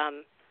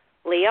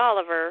Lee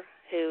Oliver,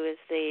 who is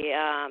the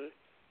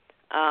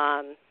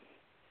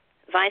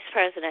vice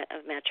president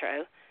of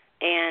Metro,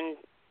 and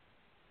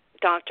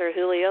Dr.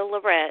 Julio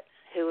Lorette,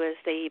 who is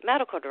the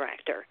medical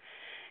director.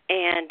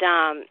 And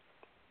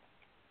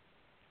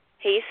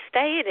he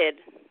stated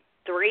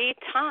 3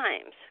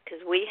 times,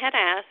 because we had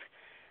asked,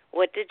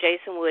 what did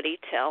Jason Woody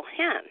tell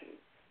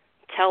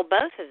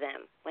both of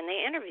them when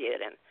they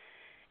interviewed him?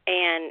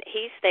 And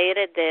he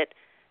stated that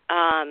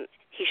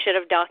he should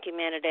have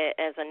documented it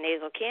as a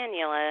nasal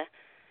cannula,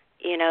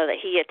 that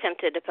he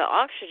attempted to put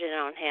oxygen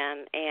on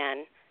him.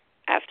 And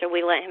after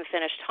we let him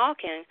finish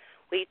talking,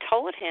 we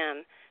told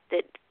him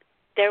that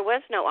there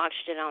was no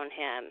oxygen on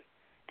him.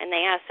 And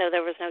they asked, so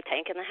there was no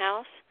tank in the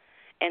house?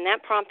 And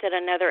that prompted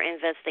another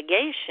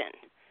investigation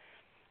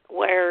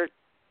where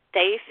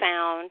they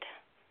found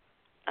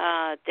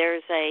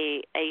there's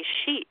a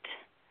sheet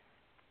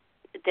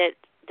that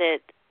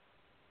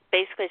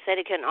basically said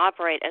he couldn't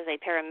operate as a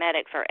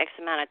paramedic for X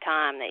amount of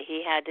time, that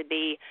he had to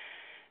be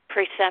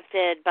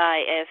precepted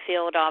by a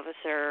field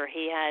officer.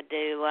 He had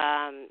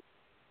to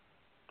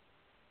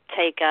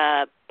take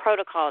a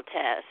protocol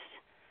test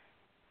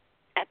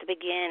at the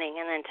beginning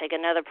and then take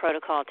another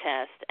protocol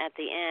test at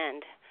the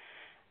end.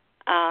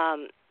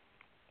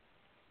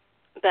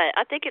 But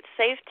I think it's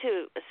safe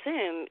to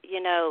assume,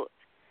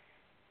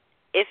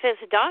 if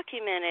it's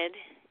documented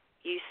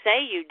you say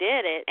you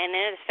did it, and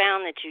then it's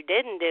found that you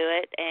didn't do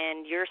it,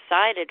 and you're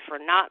cited for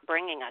not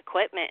bringing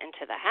equipment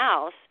into the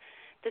house,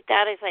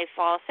 that is a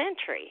false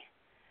entry.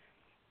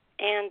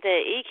 And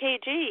the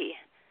EKG,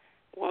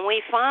 when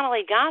we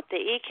finally got the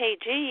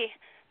EKG,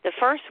 the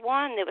first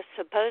one that was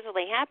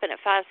supposedly happened at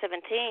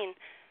 517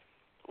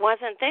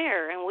 wasn't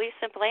there, and we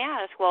simply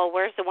asked, well,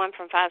 where's the one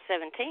from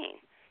 517?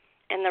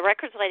 And the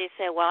records lady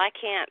said, well, I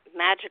can't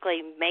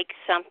magically make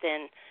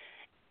something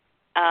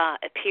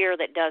appear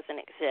that doesn't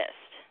exist.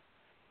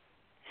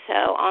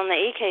 So on the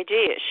EKG,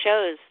 it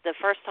shows the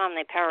first time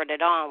they powered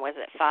it on was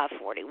at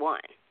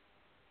 541.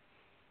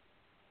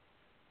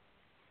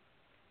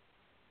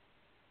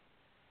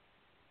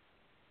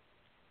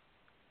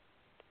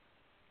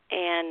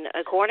 And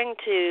according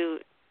to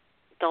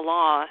the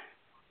law,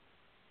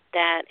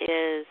 that's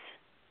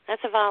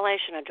a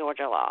violation of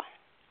Georgia law.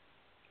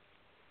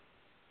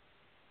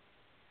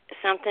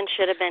 Something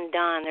should have been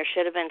done. There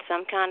should have been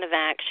some kind of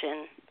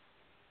action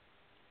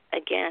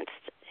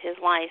against his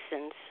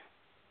license.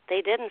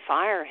 They didn't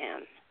fire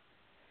him.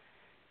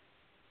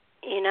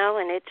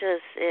 And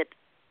it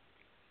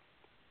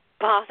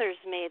bothers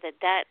me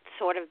that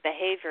sort of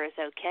behavior is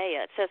okay.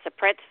 It sets a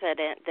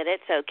precedent that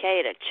it's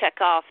okay to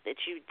check off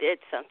that you did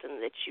something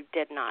that you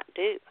did not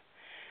do.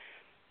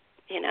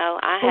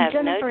 I have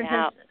Jennifer, no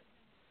doubt.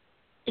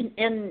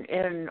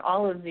 In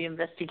all of the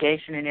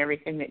investigation and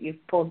everything that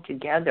you've pulled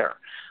together,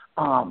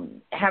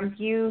 have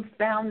you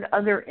found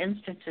other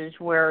instances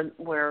where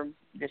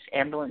this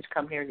ambulance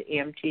company or the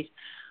EMTs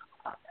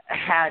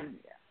had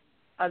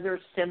other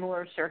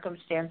similar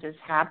circumstances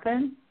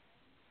happen?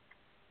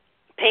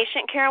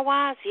 Patient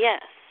care-wise,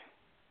 yes.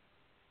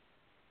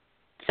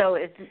 So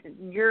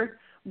your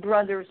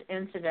brother's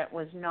incident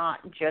was not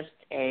just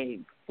a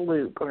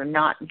fluke or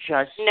not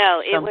just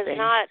No, something.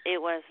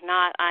 it was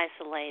not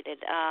isolated.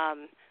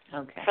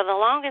 Okay. For the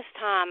longest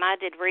time, I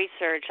did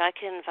research. I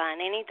couldn't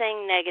find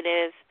anything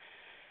negative.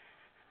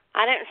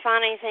 I didn't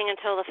find anything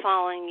until the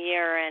following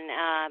year,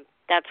 and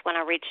that's when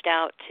I reached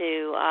out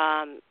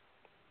to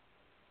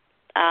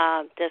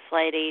this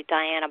lady,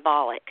 Diana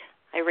Bollock.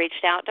 I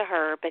reached out to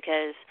her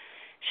because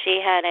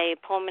she had a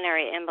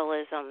pulmonary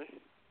embolism,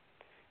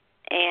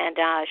 and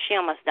she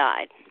almost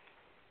died.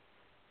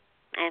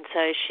 And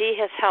so she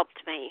has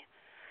helped me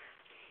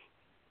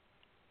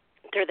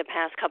through the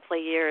past couple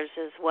of years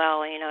as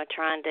well,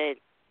 trying to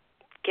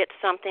get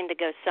something to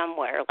go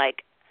somewhere.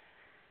 Like,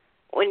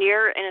 when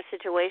you're in a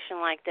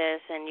situation like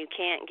this and you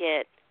can't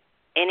get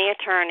any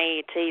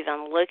attorney to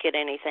even look at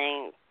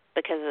anything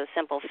because of the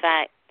simple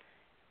fact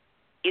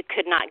you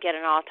could not get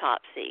an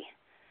autopsy,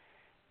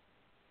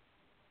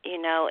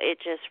 it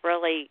just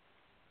really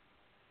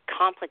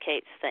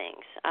complicates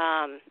things.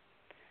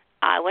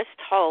 I was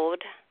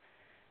told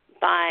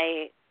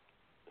by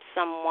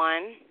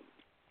someone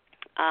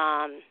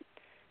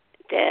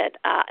that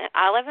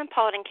I live in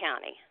Paulding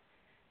County.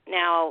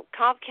 Now,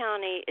 Cobb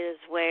County is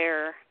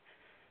where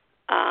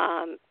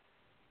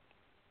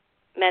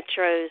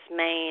Metro's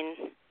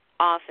main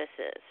office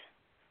is.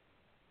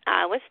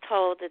 I was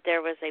told that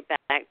there was a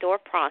backdoor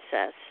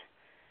process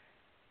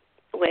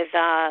with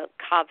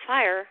Cobb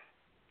Fire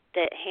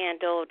that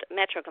handled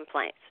Metro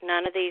complaints.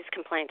 None of these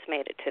complaints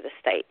made it to the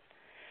state.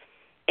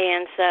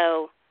 And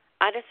so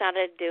I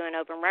decided to do an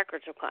open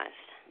records request.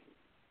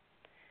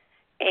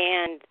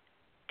 And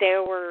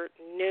there were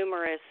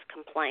numerous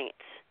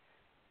complaints.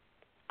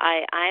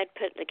 I had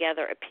put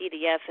together a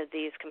PDF of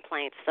these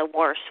complaints, the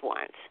worst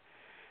ones.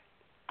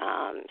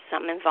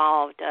 Some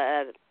involved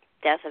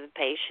death of a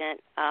patient.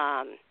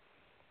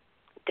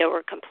 There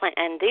were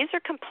and these are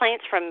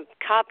complaints from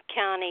Cobb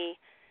County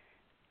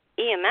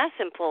EMS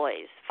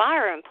employees,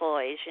 fire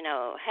employees.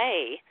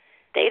 Hey,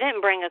 they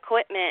didn't bring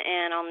equipment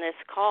in on this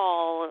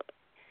call.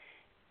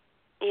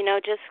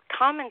 Just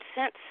common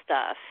sense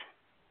stuff.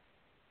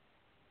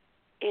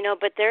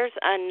 But there's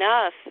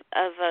enough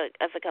of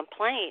a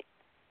complaint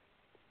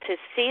to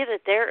see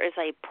that there is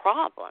a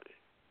problem.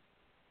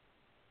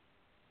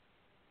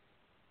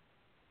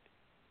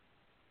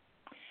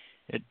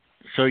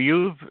 So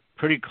you've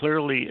pretty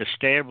clearly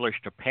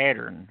established a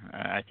pattern.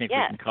 I think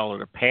Yes. we can call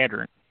it a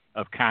pattern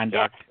of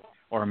conduct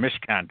or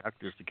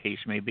misconduct, as the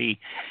case may be.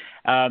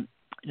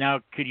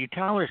 Now, could you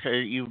tell us,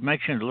 you've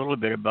mentioned a little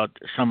bit about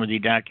some of the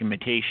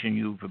documentation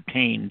you've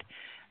obtained.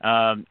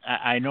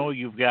 I know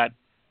you've got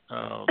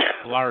a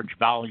large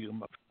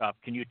volume of stuff.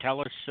 Can you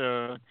tell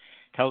the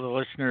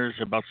listeners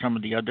about some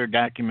of the other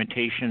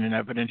documentation and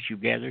evidence you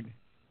gathered?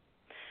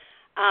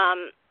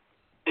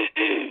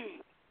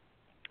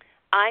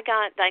 I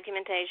got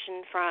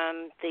documentation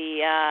from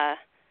the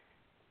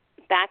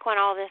back when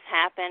all this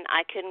happened.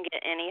 I couldn't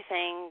get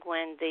anything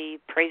when the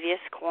previous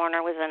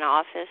coroner was in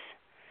office.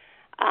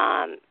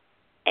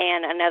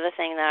 And another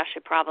thing that I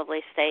should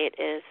probably state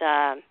is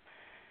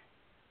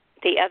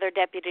the other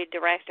deputy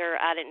director,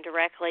 I didn't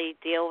directly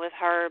deal with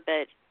her,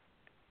 but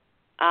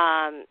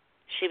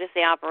she was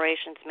the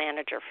operations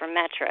manager for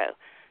Metro.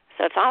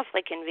 So it's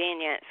awfully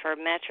convenient for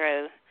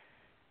Metro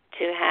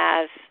to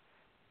have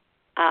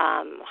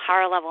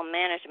higher level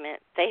management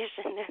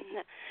stationed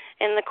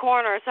in the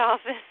coroner's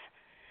office.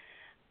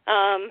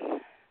 So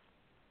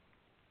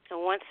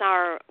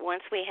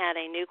once we had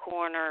a new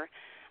coroner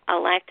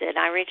elected,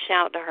 I reached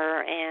out to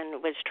her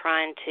and was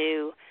trying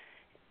to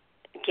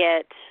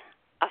get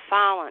a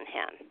file on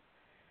him,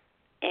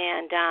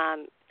 and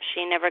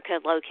she never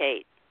could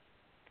locate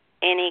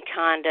any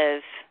kind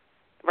of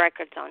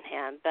records on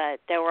him, but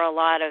there were a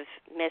lot of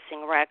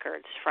missing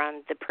records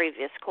from the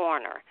previous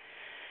coroner.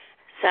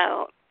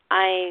 So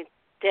I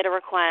did a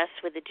request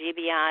with the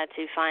GBI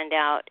to find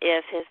out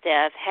if his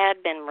death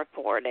had been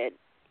reported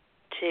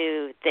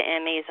to the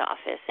ME's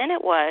office, and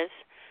it was.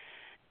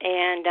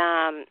 And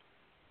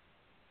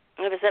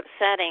it was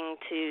upsetting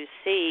to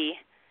see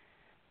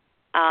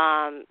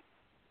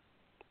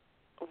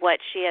what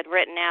she had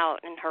written out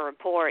in her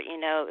report. You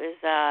know, it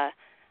was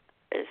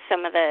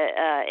some of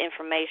the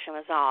information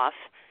was off,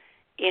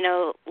 you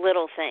know,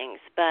 little things.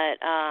 But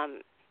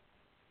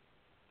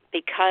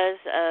because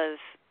of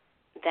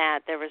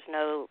that, there was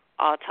no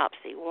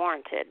autopsy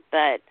warranted.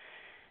 But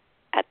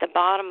at the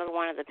bottom of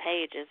one of the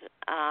pages,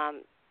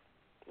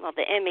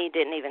 the ME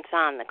didn't even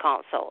sign the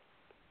consult.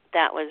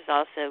 That was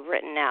also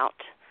written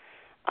out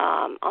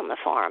on the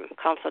form,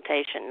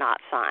 consultation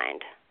not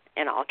signed,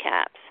 in all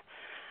caps.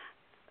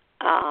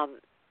 I'm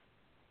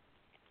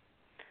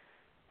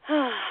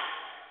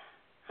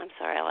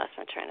sorry, I lost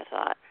my train of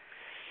thought.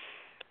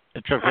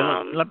 It's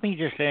okay. Let me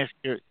just ask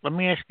you. Let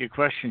me ask you a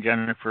question,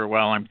 Jennifer,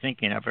 while I'm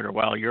thinking of it, or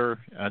while you're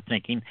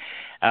thinking.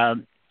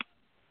 In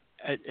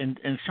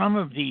some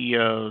of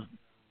the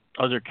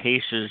other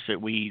cases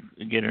that we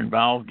get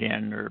involved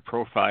in or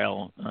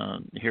profile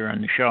here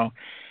on the show,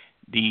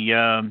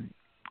 the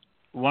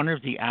one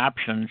of the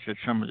options that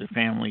some of the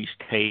families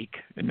take,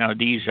 now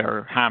these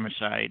are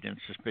homicide and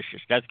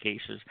suspicious death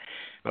cases,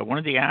 but one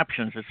of the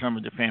options that some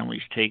of the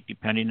families take,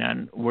 depending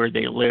on where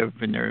they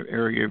live in their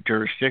area of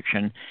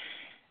jurisdiction,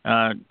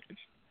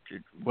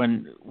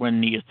 when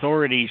the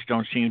authorities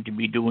don't seem to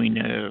be doing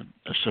a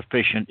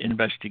sufficient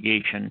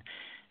investigation,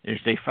 is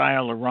they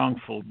file a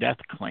wrongful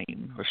death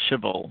claim, a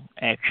civil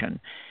action.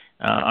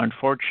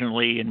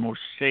 Unfortunately, in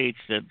most states,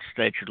 the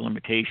statute of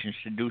limitations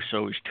to do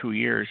so is 2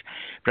 years.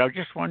 But I was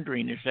just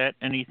wondering, is that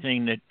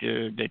anything that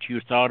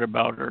you thought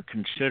about or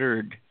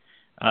considered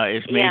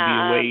as maybe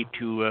a way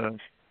to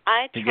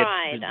get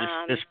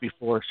this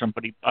before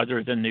somebody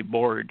other than the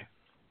board?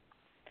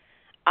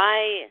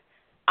 I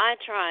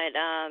tried.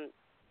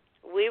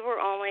 We were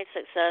only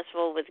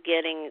successful with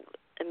getting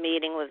a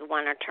meeting with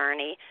one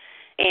attorney.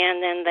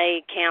 And then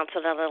they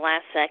canceled at the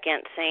last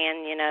second,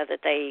 saying, you know,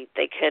 that they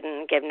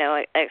couldn't give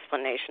no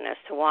explanation as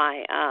to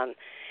why.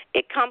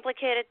 It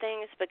complicated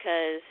things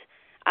because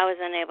I was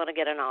unable to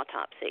get an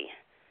autopsy.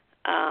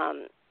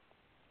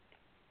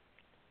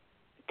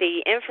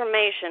 The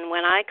information,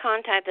 when I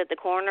contacted the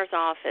coroner's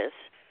office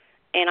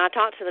and I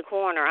talked to the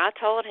coroner, I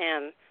told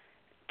him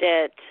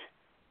that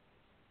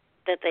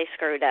they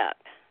screwed up.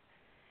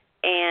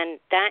 And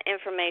that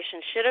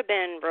information should have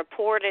been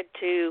reported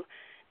to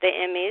the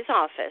ME's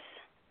office,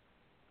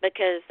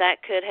 because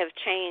that could have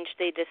changed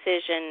the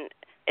decision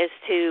as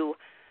to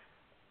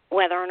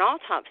whether an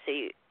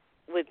autopsy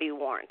would be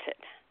warranted.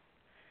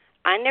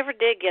 I never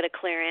did get a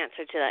clear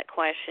answer to that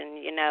question,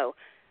 you know,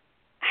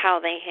 how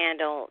they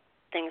handle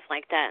things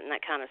like that in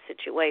that kind of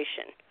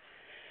situation.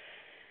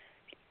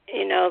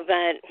 You know,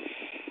 but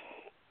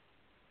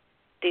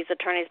these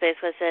attorneys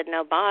basically said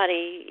no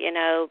body, you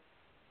know,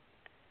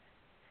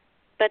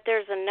 but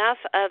there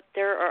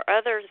are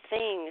other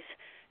things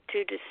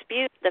to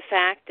dispute the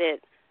fact that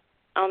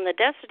on the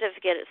death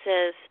certificate, it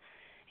says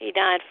he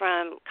died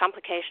from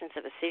complications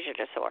of a seizure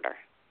disorder.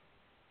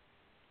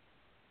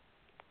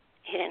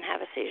 He didn't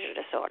have a seizure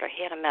disorder.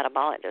 He had a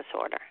metabolic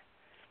disorder.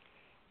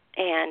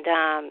 And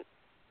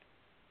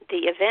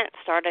the event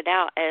started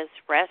out as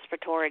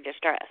respiratory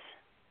distress.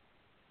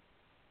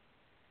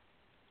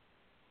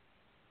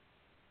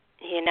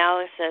 You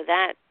know, so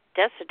that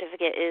death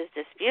certificate is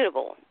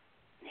disputable.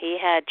 He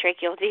had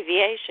tracheal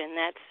deviation.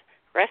 That's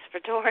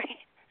respiratory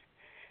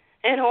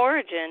in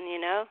origin, you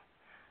know.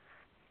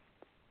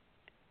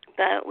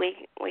 But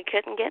we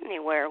couldn't get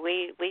anywhere.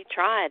 We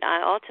tried.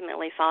 I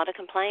ultimately filed a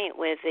complaint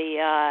with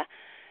the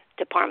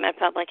Department of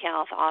Public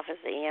Health Office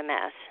of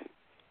EMS.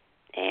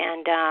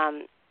 And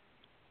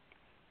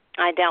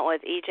I dealt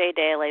with E.J.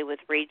 Daly with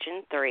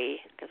Region 3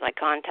 because I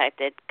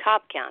contacted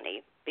Cobb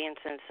County, being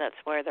since that's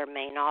where their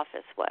main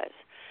office was.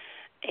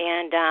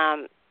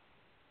 And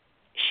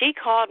she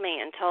called me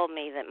and told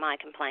me that my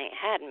complaint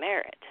had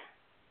merit.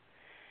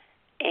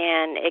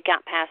 And it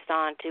got passed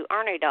on to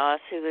Ernie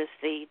Doss, who is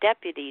the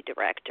deputy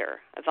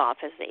director of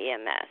Office of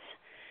EMS.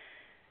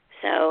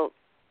 So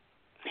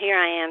here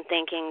I am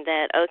thinking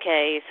that,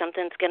 okay,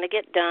 something's going to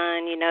get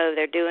done. You know,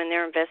 they're doing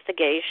their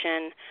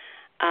investigation.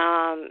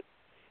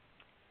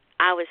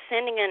 I was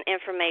sending in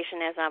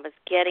information as I was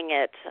getting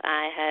it.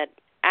 I had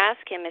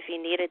asked him if he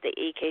needed the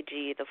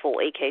EKG, the full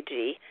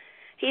EKG.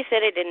 He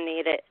said he didn't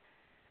need it.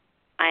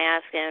 I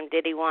asked him,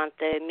 did he want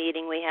the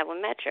meeting we had with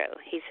Metro?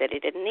 He said he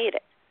didn't need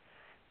it.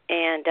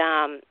 And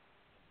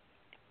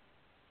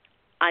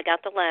I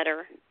got the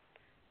letter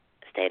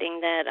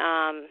stating that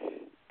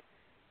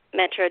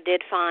Metro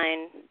did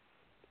find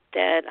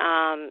that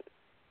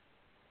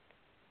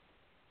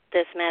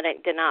this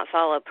medic did not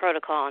follow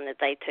protocol and that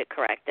they took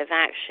corrective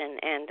action,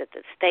 and that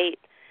the state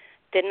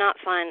did not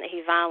find that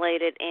he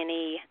violated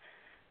any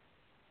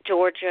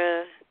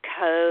Georgia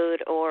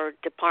code or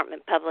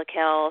Department of Public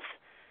Health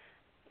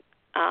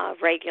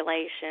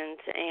regulations.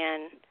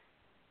 And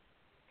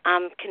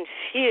I'm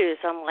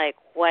confused. I'm like,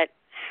 what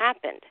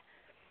happened?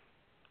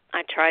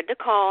 I tried to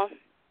call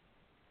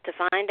to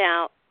find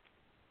out.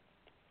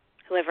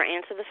 Whoever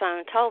answered the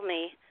phone told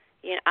me,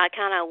 I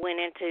kind of went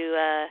into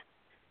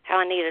how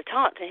I needed to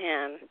talk to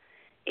him,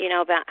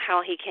 about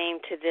how he came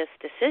to this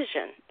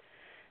decision.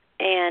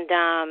 And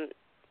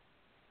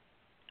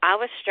I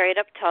was straight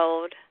up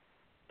told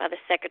by the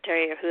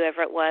secretary or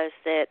whoever it was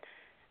that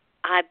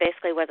I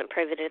basically wasn't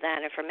privy to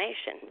that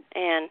information.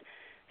 And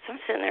so I'm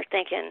sitting there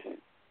thinking,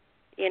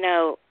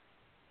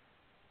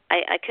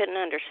 I couldn't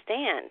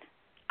understand.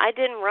 I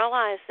didn't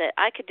realize that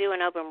I could do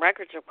an open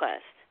records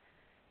request.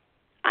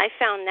 I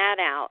found that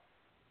out.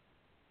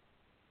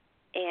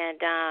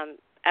 And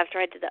after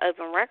I did the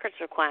open records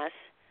request,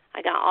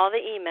 I got all the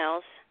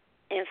emails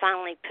and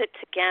finally put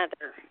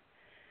together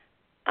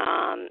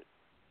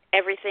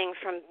everything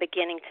from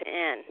beginning to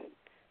end.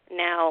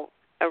 Now,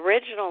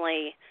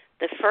 originally,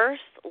 the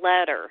first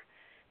letter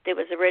that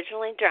was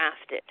originally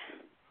drafted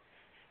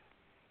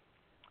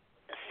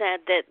said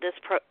that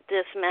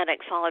this medic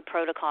followed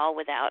protocol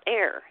without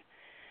error.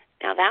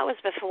 Now, that was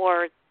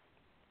before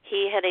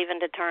he had even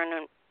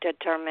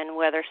determined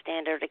whether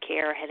standard of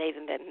care had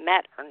even been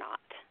met or not.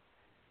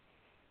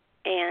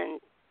 And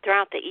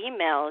throughout the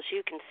emails,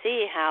 you can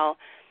see how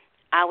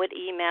I would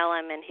email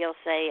him and he'll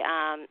say,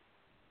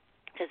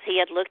 because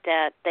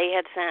they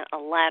had sent a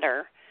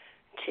letter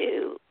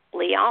to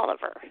Lee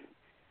Oliver,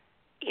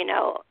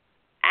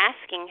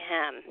 asking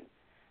him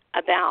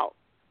about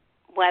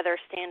whether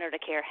standard of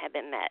care had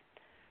been met.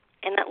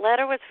 And that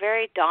letter was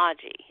very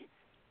dodgy.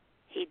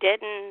 He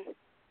didn't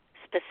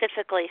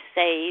specifically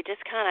say, he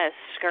just kind of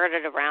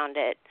skirted around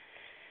it.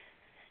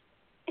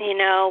 We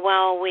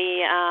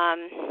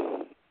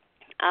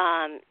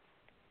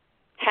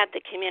had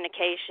the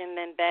communication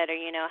been better,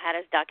 had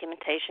his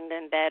documentation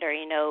been better,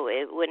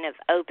 it wouldn't have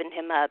opened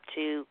him up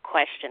to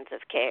questions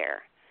of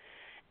care.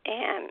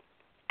 And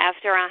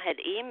after I had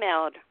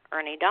emailed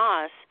Ernie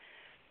Doss,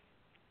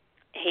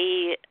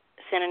 he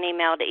sent an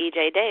email to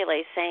E.J.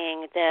 Daly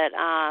saying that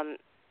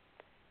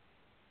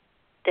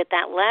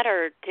that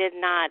letter did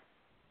not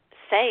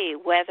say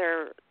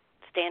whether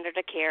standard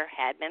of care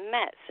had been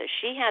met. So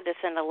she had to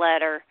send a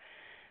letter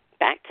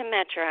back to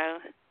Metro,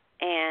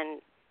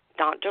 and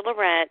Dr.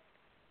 Lorette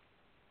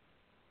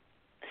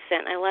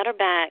sent a letter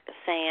back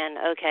saying,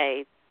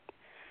 okay,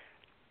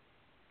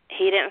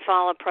 he didn't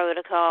follow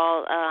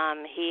protocol.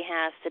 He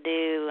has to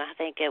do, I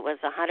think it was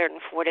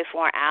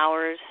 144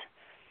 hours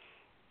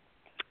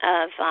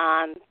of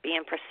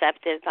being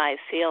precepted by a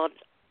field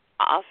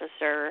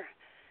officer,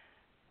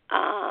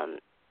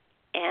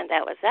 and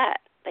that was that.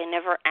 They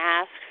never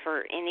asked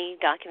for any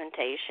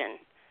documentation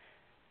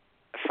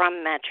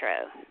from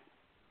Metro.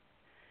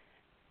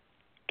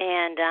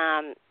 And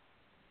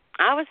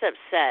I was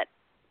upset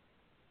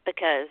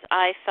because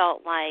I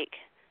felt like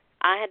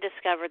I had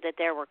discovered that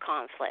there were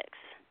conflicts.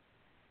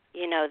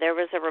 There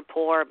was a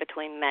rapport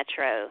between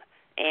Metro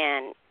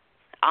and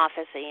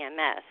Office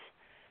EMS.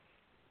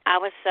 I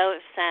was so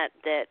upset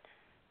that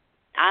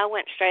I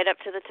went straight up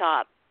to the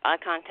top. I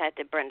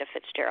contacted Brenda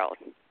Fitzgerald,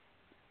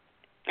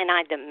 and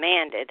I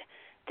demanded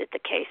that the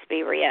case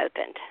be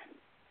reopened.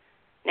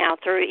 Now,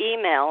 through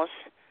emails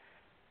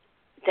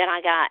that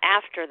I got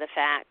after the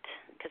fact,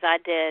 because I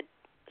did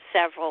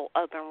several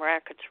open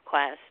records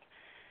requests,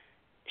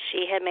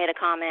 she had made a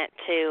comment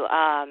to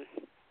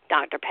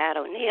Dr. Pat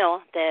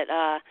O'Neill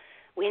that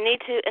we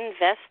need to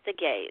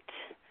investigate.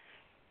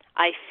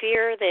 I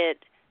fear that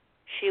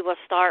she will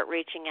start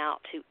reaching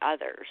out to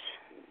others.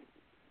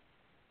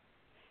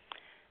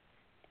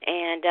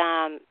 And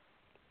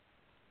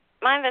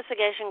my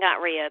investigation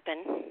got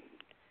reopened.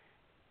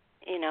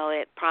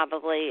 It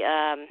probably,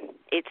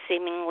 it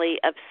seemingly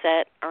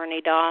upset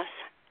Ernie Doss.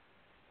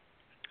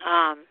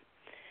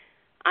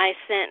 I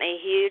sent a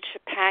huge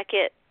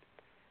packet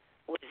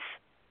with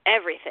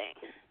everything,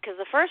 because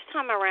the first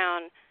time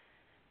around,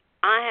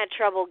 I had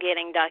trouble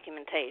getting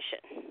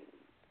documentation.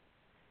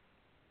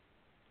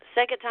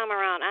 Second time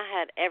around, I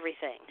had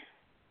everything.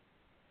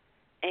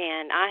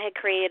 And I had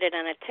created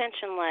an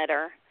attention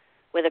letter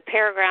with a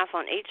paragraph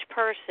on each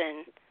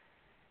person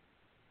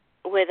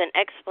with an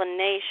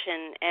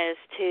explanation as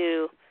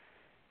to,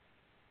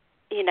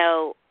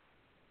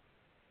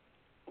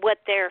 what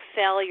their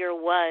failure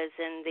was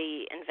in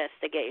the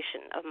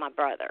investigation of my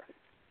brother.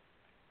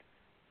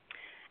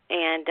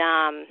 And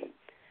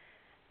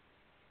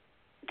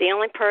the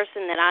only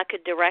person that I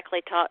could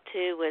directly talk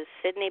to was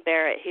Sidney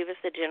Barrett. He was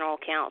the general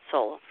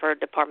counsel for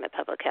Department of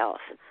Public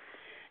Health.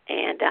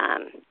 And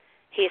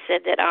he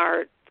said that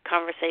our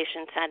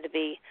conversations had to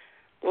be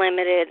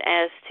limited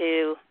as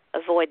to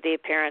avoid the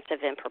appearance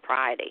of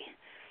impropriety.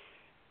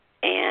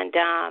 And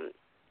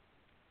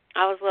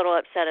I was a little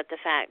upset at the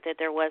fact that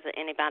there wasn't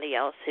anybody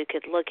else who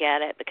could look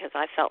at it, because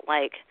I felt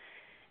like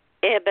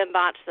it had been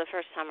botched the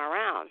first time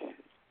around,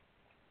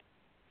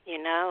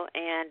 and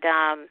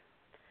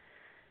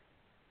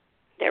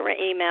there were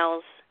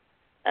emails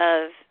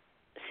of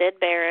Sid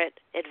Barrett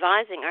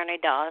advising Ernie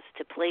Doss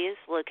to please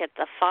look at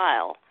the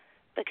file,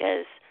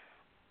 because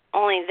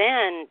only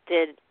then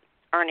did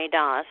Ernie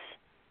Doss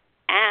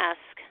ask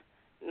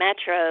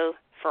Metro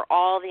for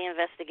all the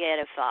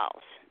investigative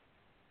files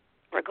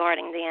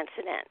regarding the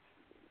incident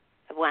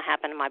of what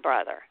happened to my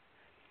brother.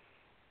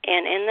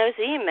 And in those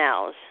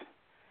emails,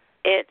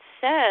 it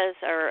says,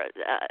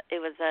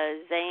 it was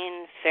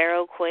Zane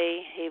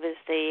Farroqui. He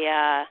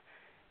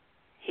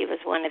was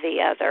one of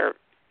the other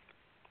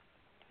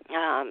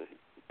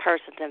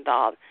persons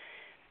involved.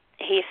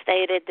 He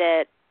stated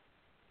that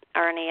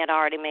Ernie had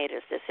already made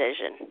his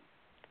decision.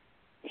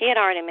 He had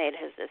already made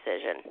his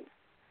decision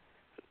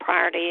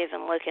prior to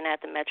even looking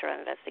at the Metro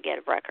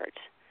investigative records.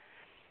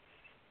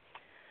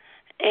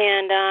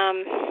 And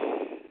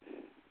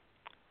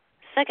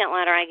second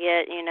letter I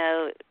get,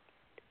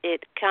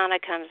 it kind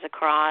of comes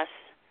across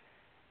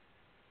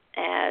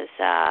as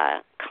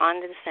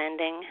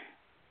condescending.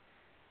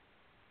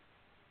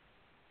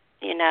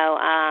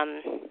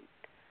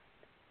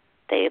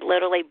 They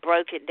literally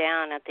broke it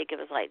down. I think it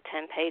was like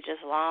 10 pages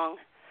long.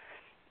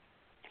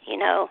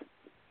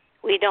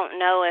 We don't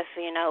know if,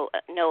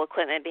 no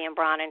equipment being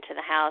brought into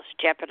the house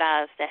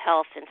jeopardized the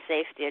health and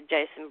safety of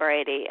Jason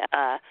Brady.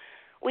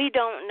 We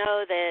don't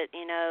know that,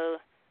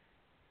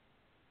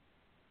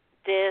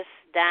 this,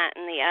 that,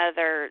 and the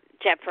other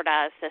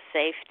jeopardized the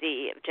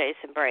safety of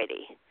Jason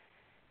Brady.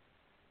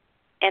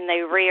 And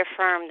they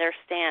reaffirmed their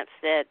stance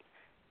that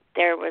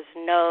there was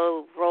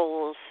no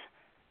rules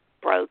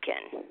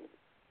broken.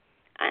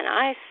 And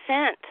I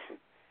sent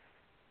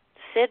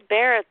Sid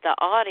Barrett the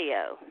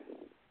audio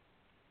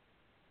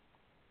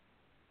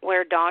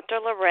where Dr.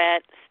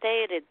 Lorette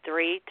stated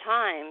 3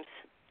 times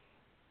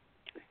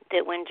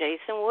that when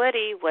Jason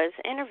Woody was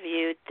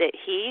interviewed that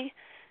he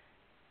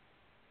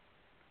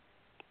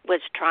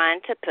was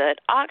trying to put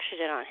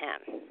oxygen on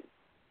him.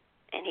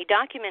 And he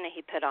documented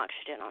he put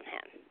oxygen on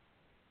him.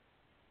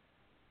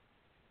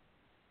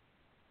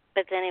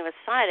 But then he was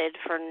cited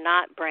for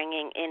not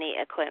bringing any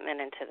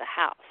equipment into the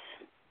house.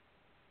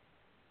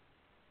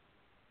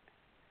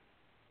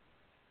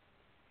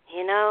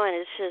 And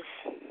it's just,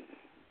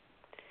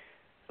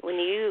 when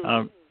you...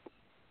 I'm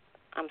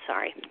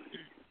sorry.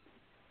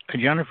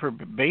 Jennifer,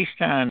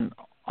 based on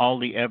all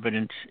the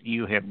evidence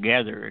you have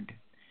gathered,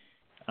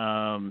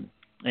 and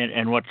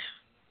what's...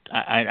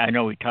 I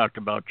know we talked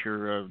about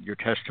your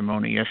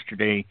testimony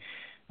yesterday,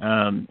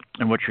 and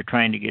what you're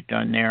trying to get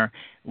done there.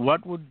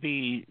 What would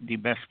be the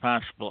best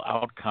possible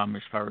outcome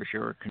as far as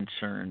you're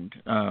concerned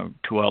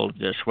to all of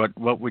this?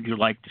 What would you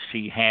like to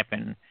see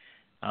happen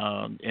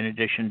in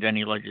addition to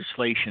any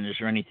legislation? Is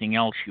there anything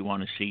else you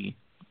want to see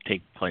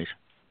take place?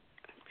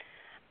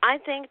 I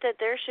think that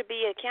there should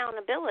be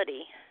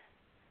accountability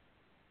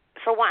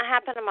for what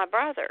happened to my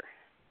brother.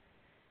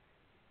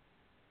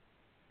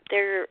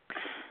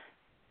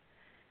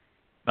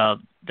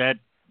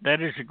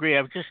 That is agree.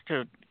 I was just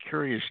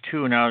curious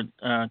too. Now,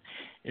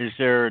 is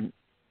there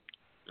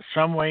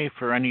some way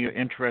for any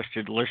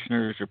interested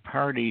listeners or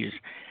parties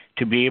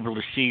to be able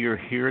to see or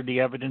hear the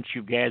evidence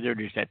you gathered?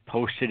 Is that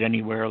posted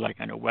anywhere, like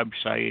on a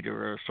website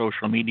or a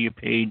social media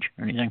page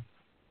or anything?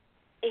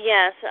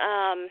 Yes,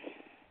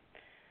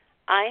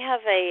 I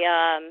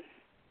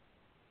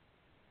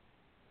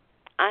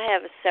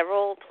have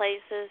several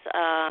places.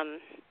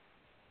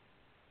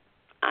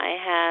 I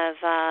have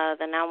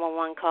the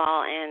 911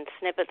 call and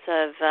snippets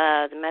of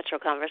the Metro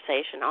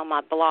conversation on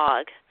my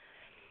blog.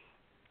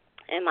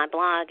 And my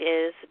blog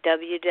is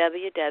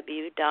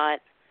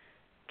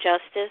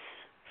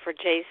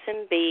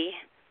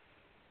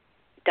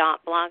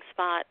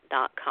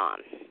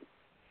www.justiceforjasonb.blogspot.com.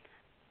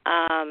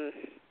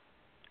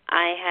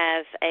 I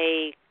have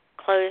a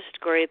closed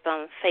group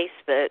on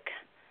Facebook.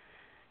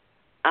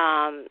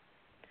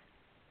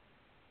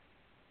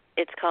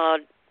 It's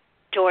called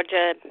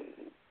Georgia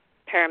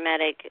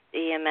Paramedic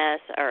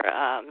EMS,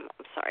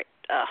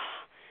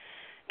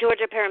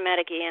 Georgia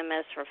Paramedic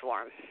EMS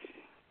Reform.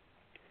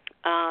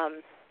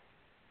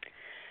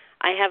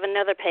 I have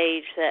another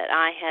page that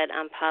I had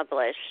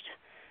unpublished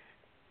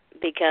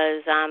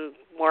because I'm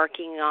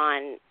working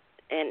on,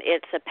 and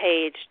it's a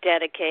page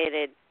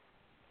dedicated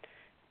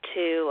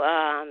to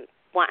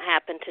what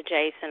happened to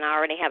Jason. I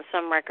already have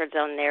some records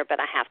on there, but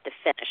I have to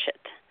finish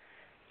it.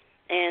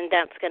 And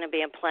that's going to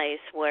be a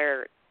place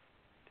where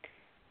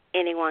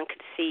anyone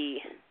could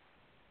see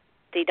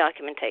the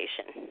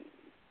documentation.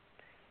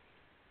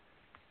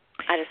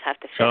 I just have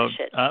to finish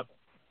it.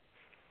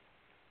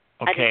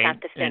 Okay. I just have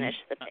to finish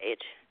the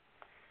page.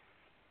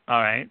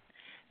 All right.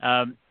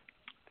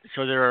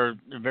 So there are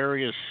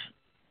various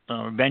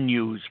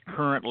venues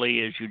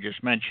currently, as you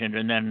just mentioned,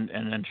 and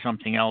then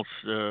something else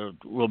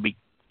will be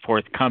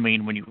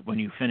forthcoming when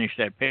you finish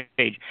that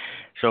page.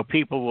 So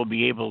people will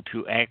be able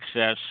to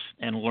access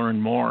and learn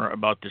more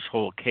about this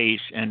whole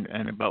case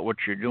and about what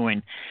you're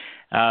doing.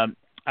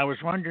 I was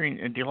wondering,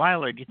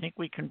 Delilah, do you think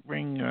we can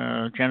bring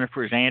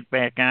Jennifer's aunt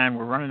back on?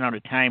 We're running out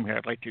of time here.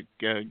 I'd like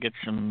to get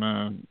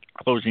some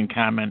closing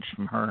comments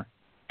from her.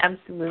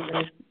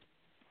 Absolutely.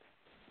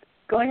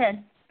 Go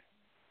ahead.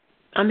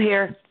 I'm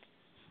here.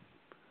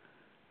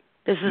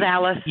 This is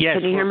Alice. Yes,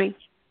 can you hear me?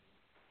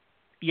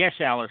 Yes,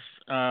 Alice.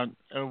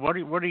 What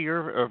are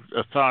your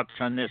thoughts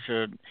on this?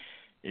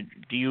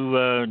 Do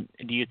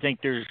you think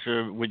there's,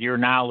 with your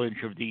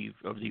knowledge of the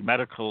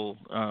medical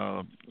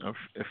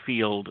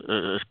field,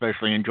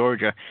 especially in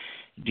Georgia,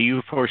 do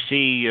you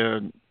foresee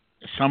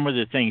some of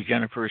the things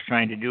Jennifer is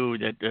trying to do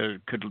that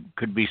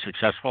could be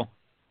successful?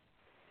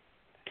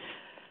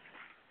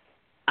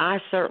 I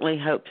certainly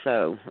hope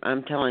so.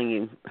 I'm telling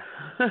you,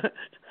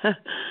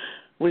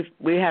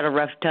 we had a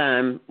rough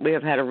time. We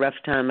have had a rough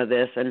time of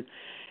this, and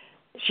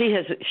she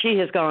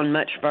has gone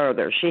much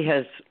further. She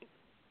has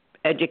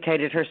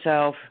educated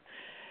herself.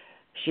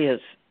 She's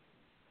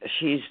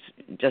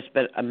just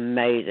been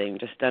amazing.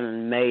 Just done an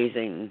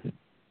amazing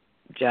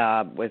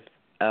job with.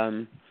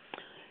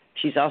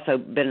 She's also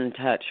been in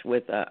touch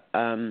with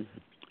a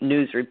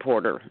news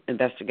reporter,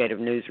 investigative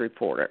news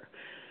reporter,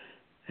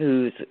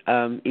 who's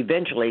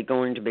eventually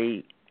going to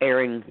be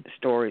airing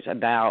stories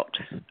about,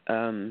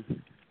 I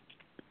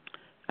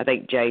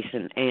think,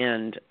 Jason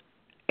and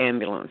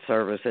ambulance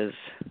services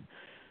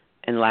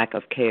and lack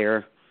of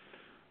care.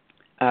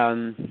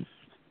 And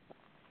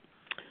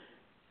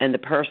the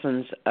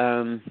persons,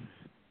 I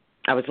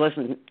was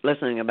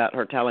listening about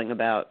her telling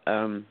about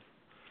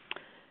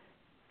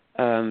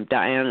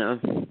Diana,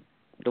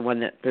 the one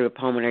that threw a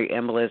pulmonary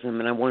embolism,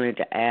 and I wanted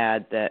to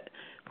add that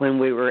when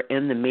we were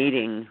in the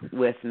meeting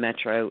with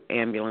Metro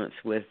Ambulance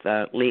with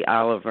Lee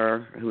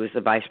Oliver, who is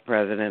the vice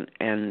president,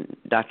 and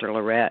Dr.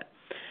 Lorette,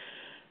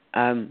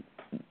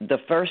 the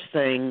first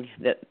thing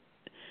that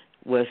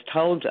was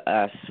told to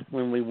us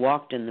when we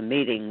walked in the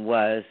meeting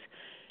was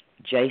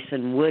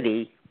Jason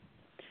Woody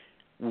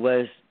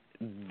was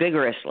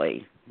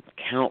vigorously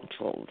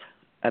counseled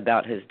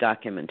about his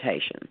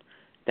documentation.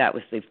 That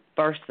was the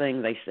first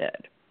thing they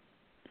said,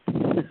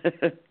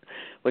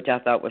 which I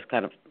thought was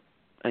kind of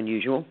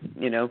unusual,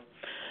 you know.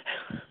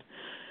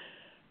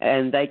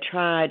 And they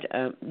tried,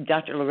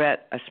 Dr.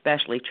 Lorette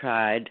especially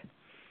tried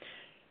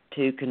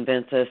to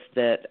convince us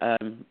that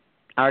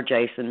our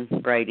Jason,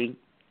 Brady,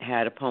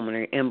 had a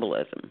pulmonary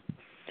embolism.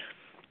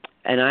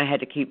 And I had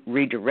to keep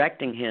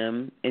redirecting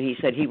him, and he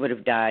said he would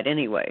have died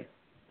anyway.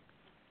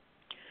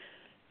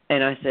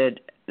 And I said,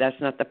 that's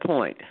not the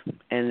point.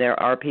 And there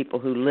are people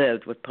who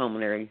lived with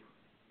pulmonary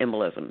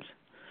embolisms.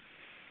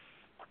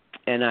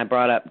 And I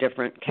brought up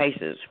different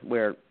cases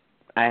where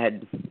I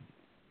had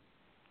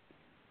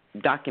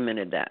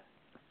documented that.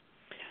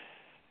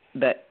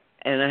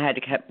 And I had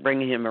to keep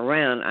bringing him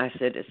around. I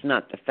said, it's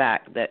not the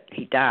fact that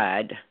he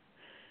died,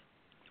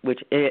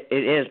 which it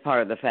is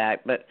part of the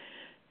fact, but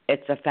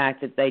it's the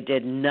fact that they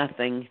did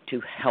nothing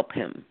to help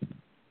him.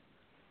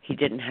 He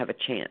didn't have a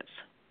chance.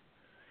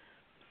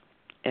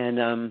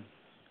 And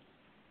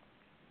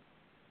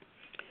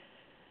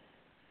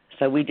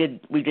so we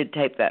did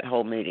tape that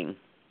whole meeting.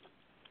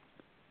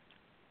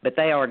 But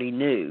they already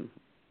knew.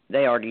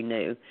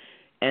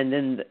 And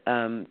then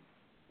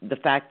the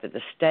fact that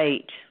the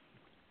state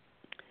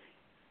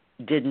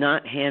did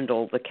not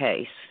handle the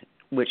case,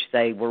 which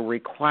they were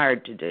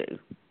required to do,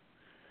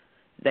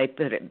 they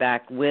put it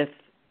back with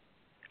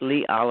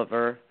Lee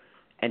Oliver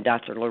and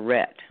Dr.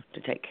 Lorette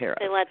to take care of.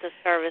 They let the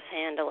service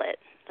handle it.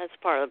 That's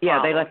part of the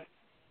problem.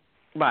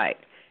 Yeah, right.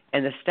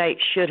 And the state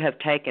should have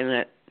taken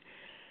it.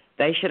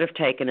 They should have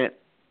taken it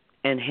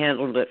and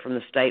handled it from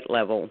the state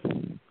level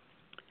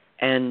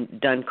and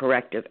done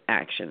corrective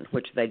action,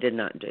 which they did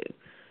not do.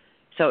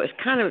 So it's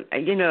kind of,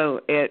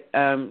 it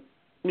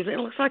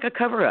looks like a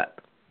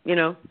cover-up,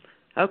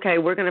 Okay,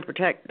 we're going to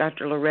protect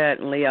Dr. Lorette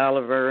and Lee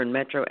Oliver and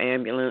Metro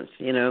Ambulance,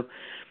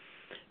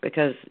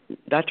 because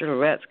Dr.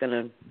 Lorette's going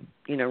to,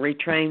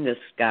 retrain this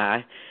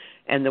guy.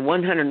 And the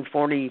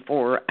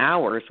 144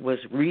 hours was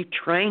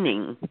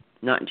retraining,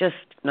 not just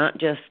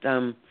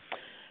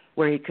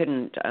where he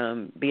couldn't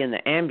be in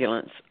the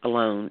ambulance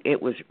alone.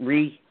 It was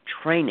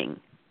retraining.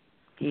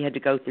 He had to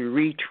go through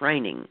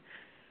retraining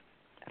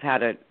of how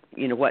to,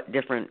 what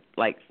different,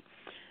 like,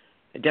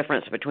 the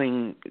difference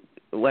between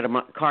what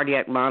a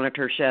cardiac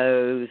monitor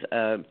shows,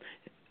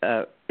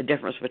 the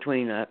difference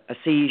between a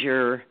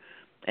seizure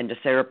and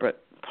decerebrate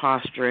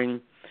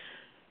posturing.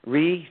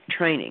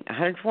 Retraining,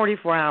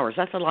 144 hours,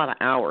 that's a lot of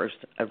hours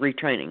of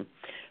retraining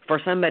for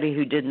somebody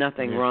who did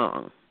nothing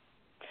wrong.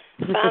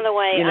 By the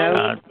way,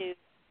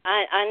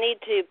 I need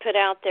to put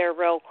out there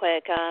real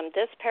quick,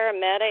 this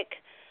paramedic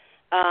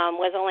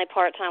was only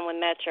part-time with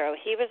Metro.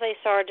 He was a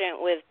sergeant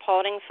with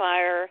Paulding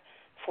Fire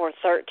for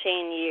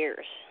 13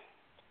 years.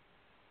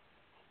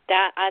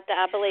 That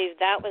I believe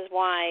that was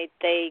why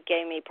they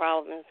gave me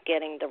problems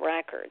getting the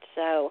record.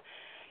 So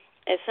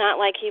it's not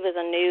like he was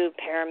a new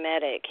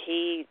paramedic.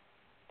 He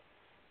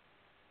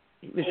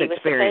was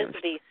experienced. Supposed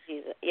to be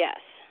seasoned. Yes.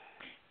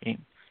 Okay.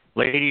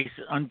 Ladies,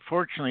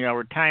 unfortunately,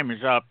 our time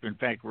is up. In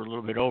fact, we're a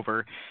little bit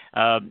over.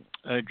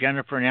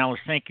 Jennifer and Alice,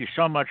 thank you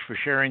so much for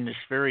sharing this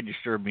very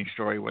disturbing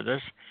story with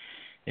us.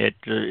 It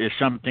is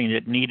something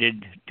that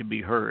needed to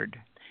be heard.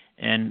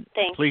 And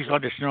please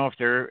let us know if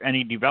there are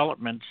any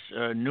developments,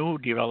 new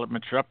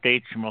developments or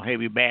updates, and we'll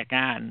have you back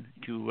on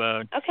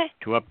to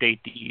update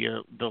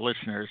the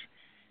listeners.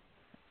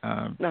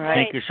 All right.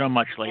 Thank you so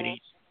much,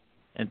 ladies.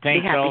 And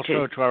thanks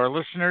also to our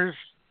listeners.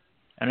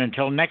 And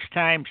until next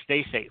time,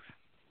 stay safe.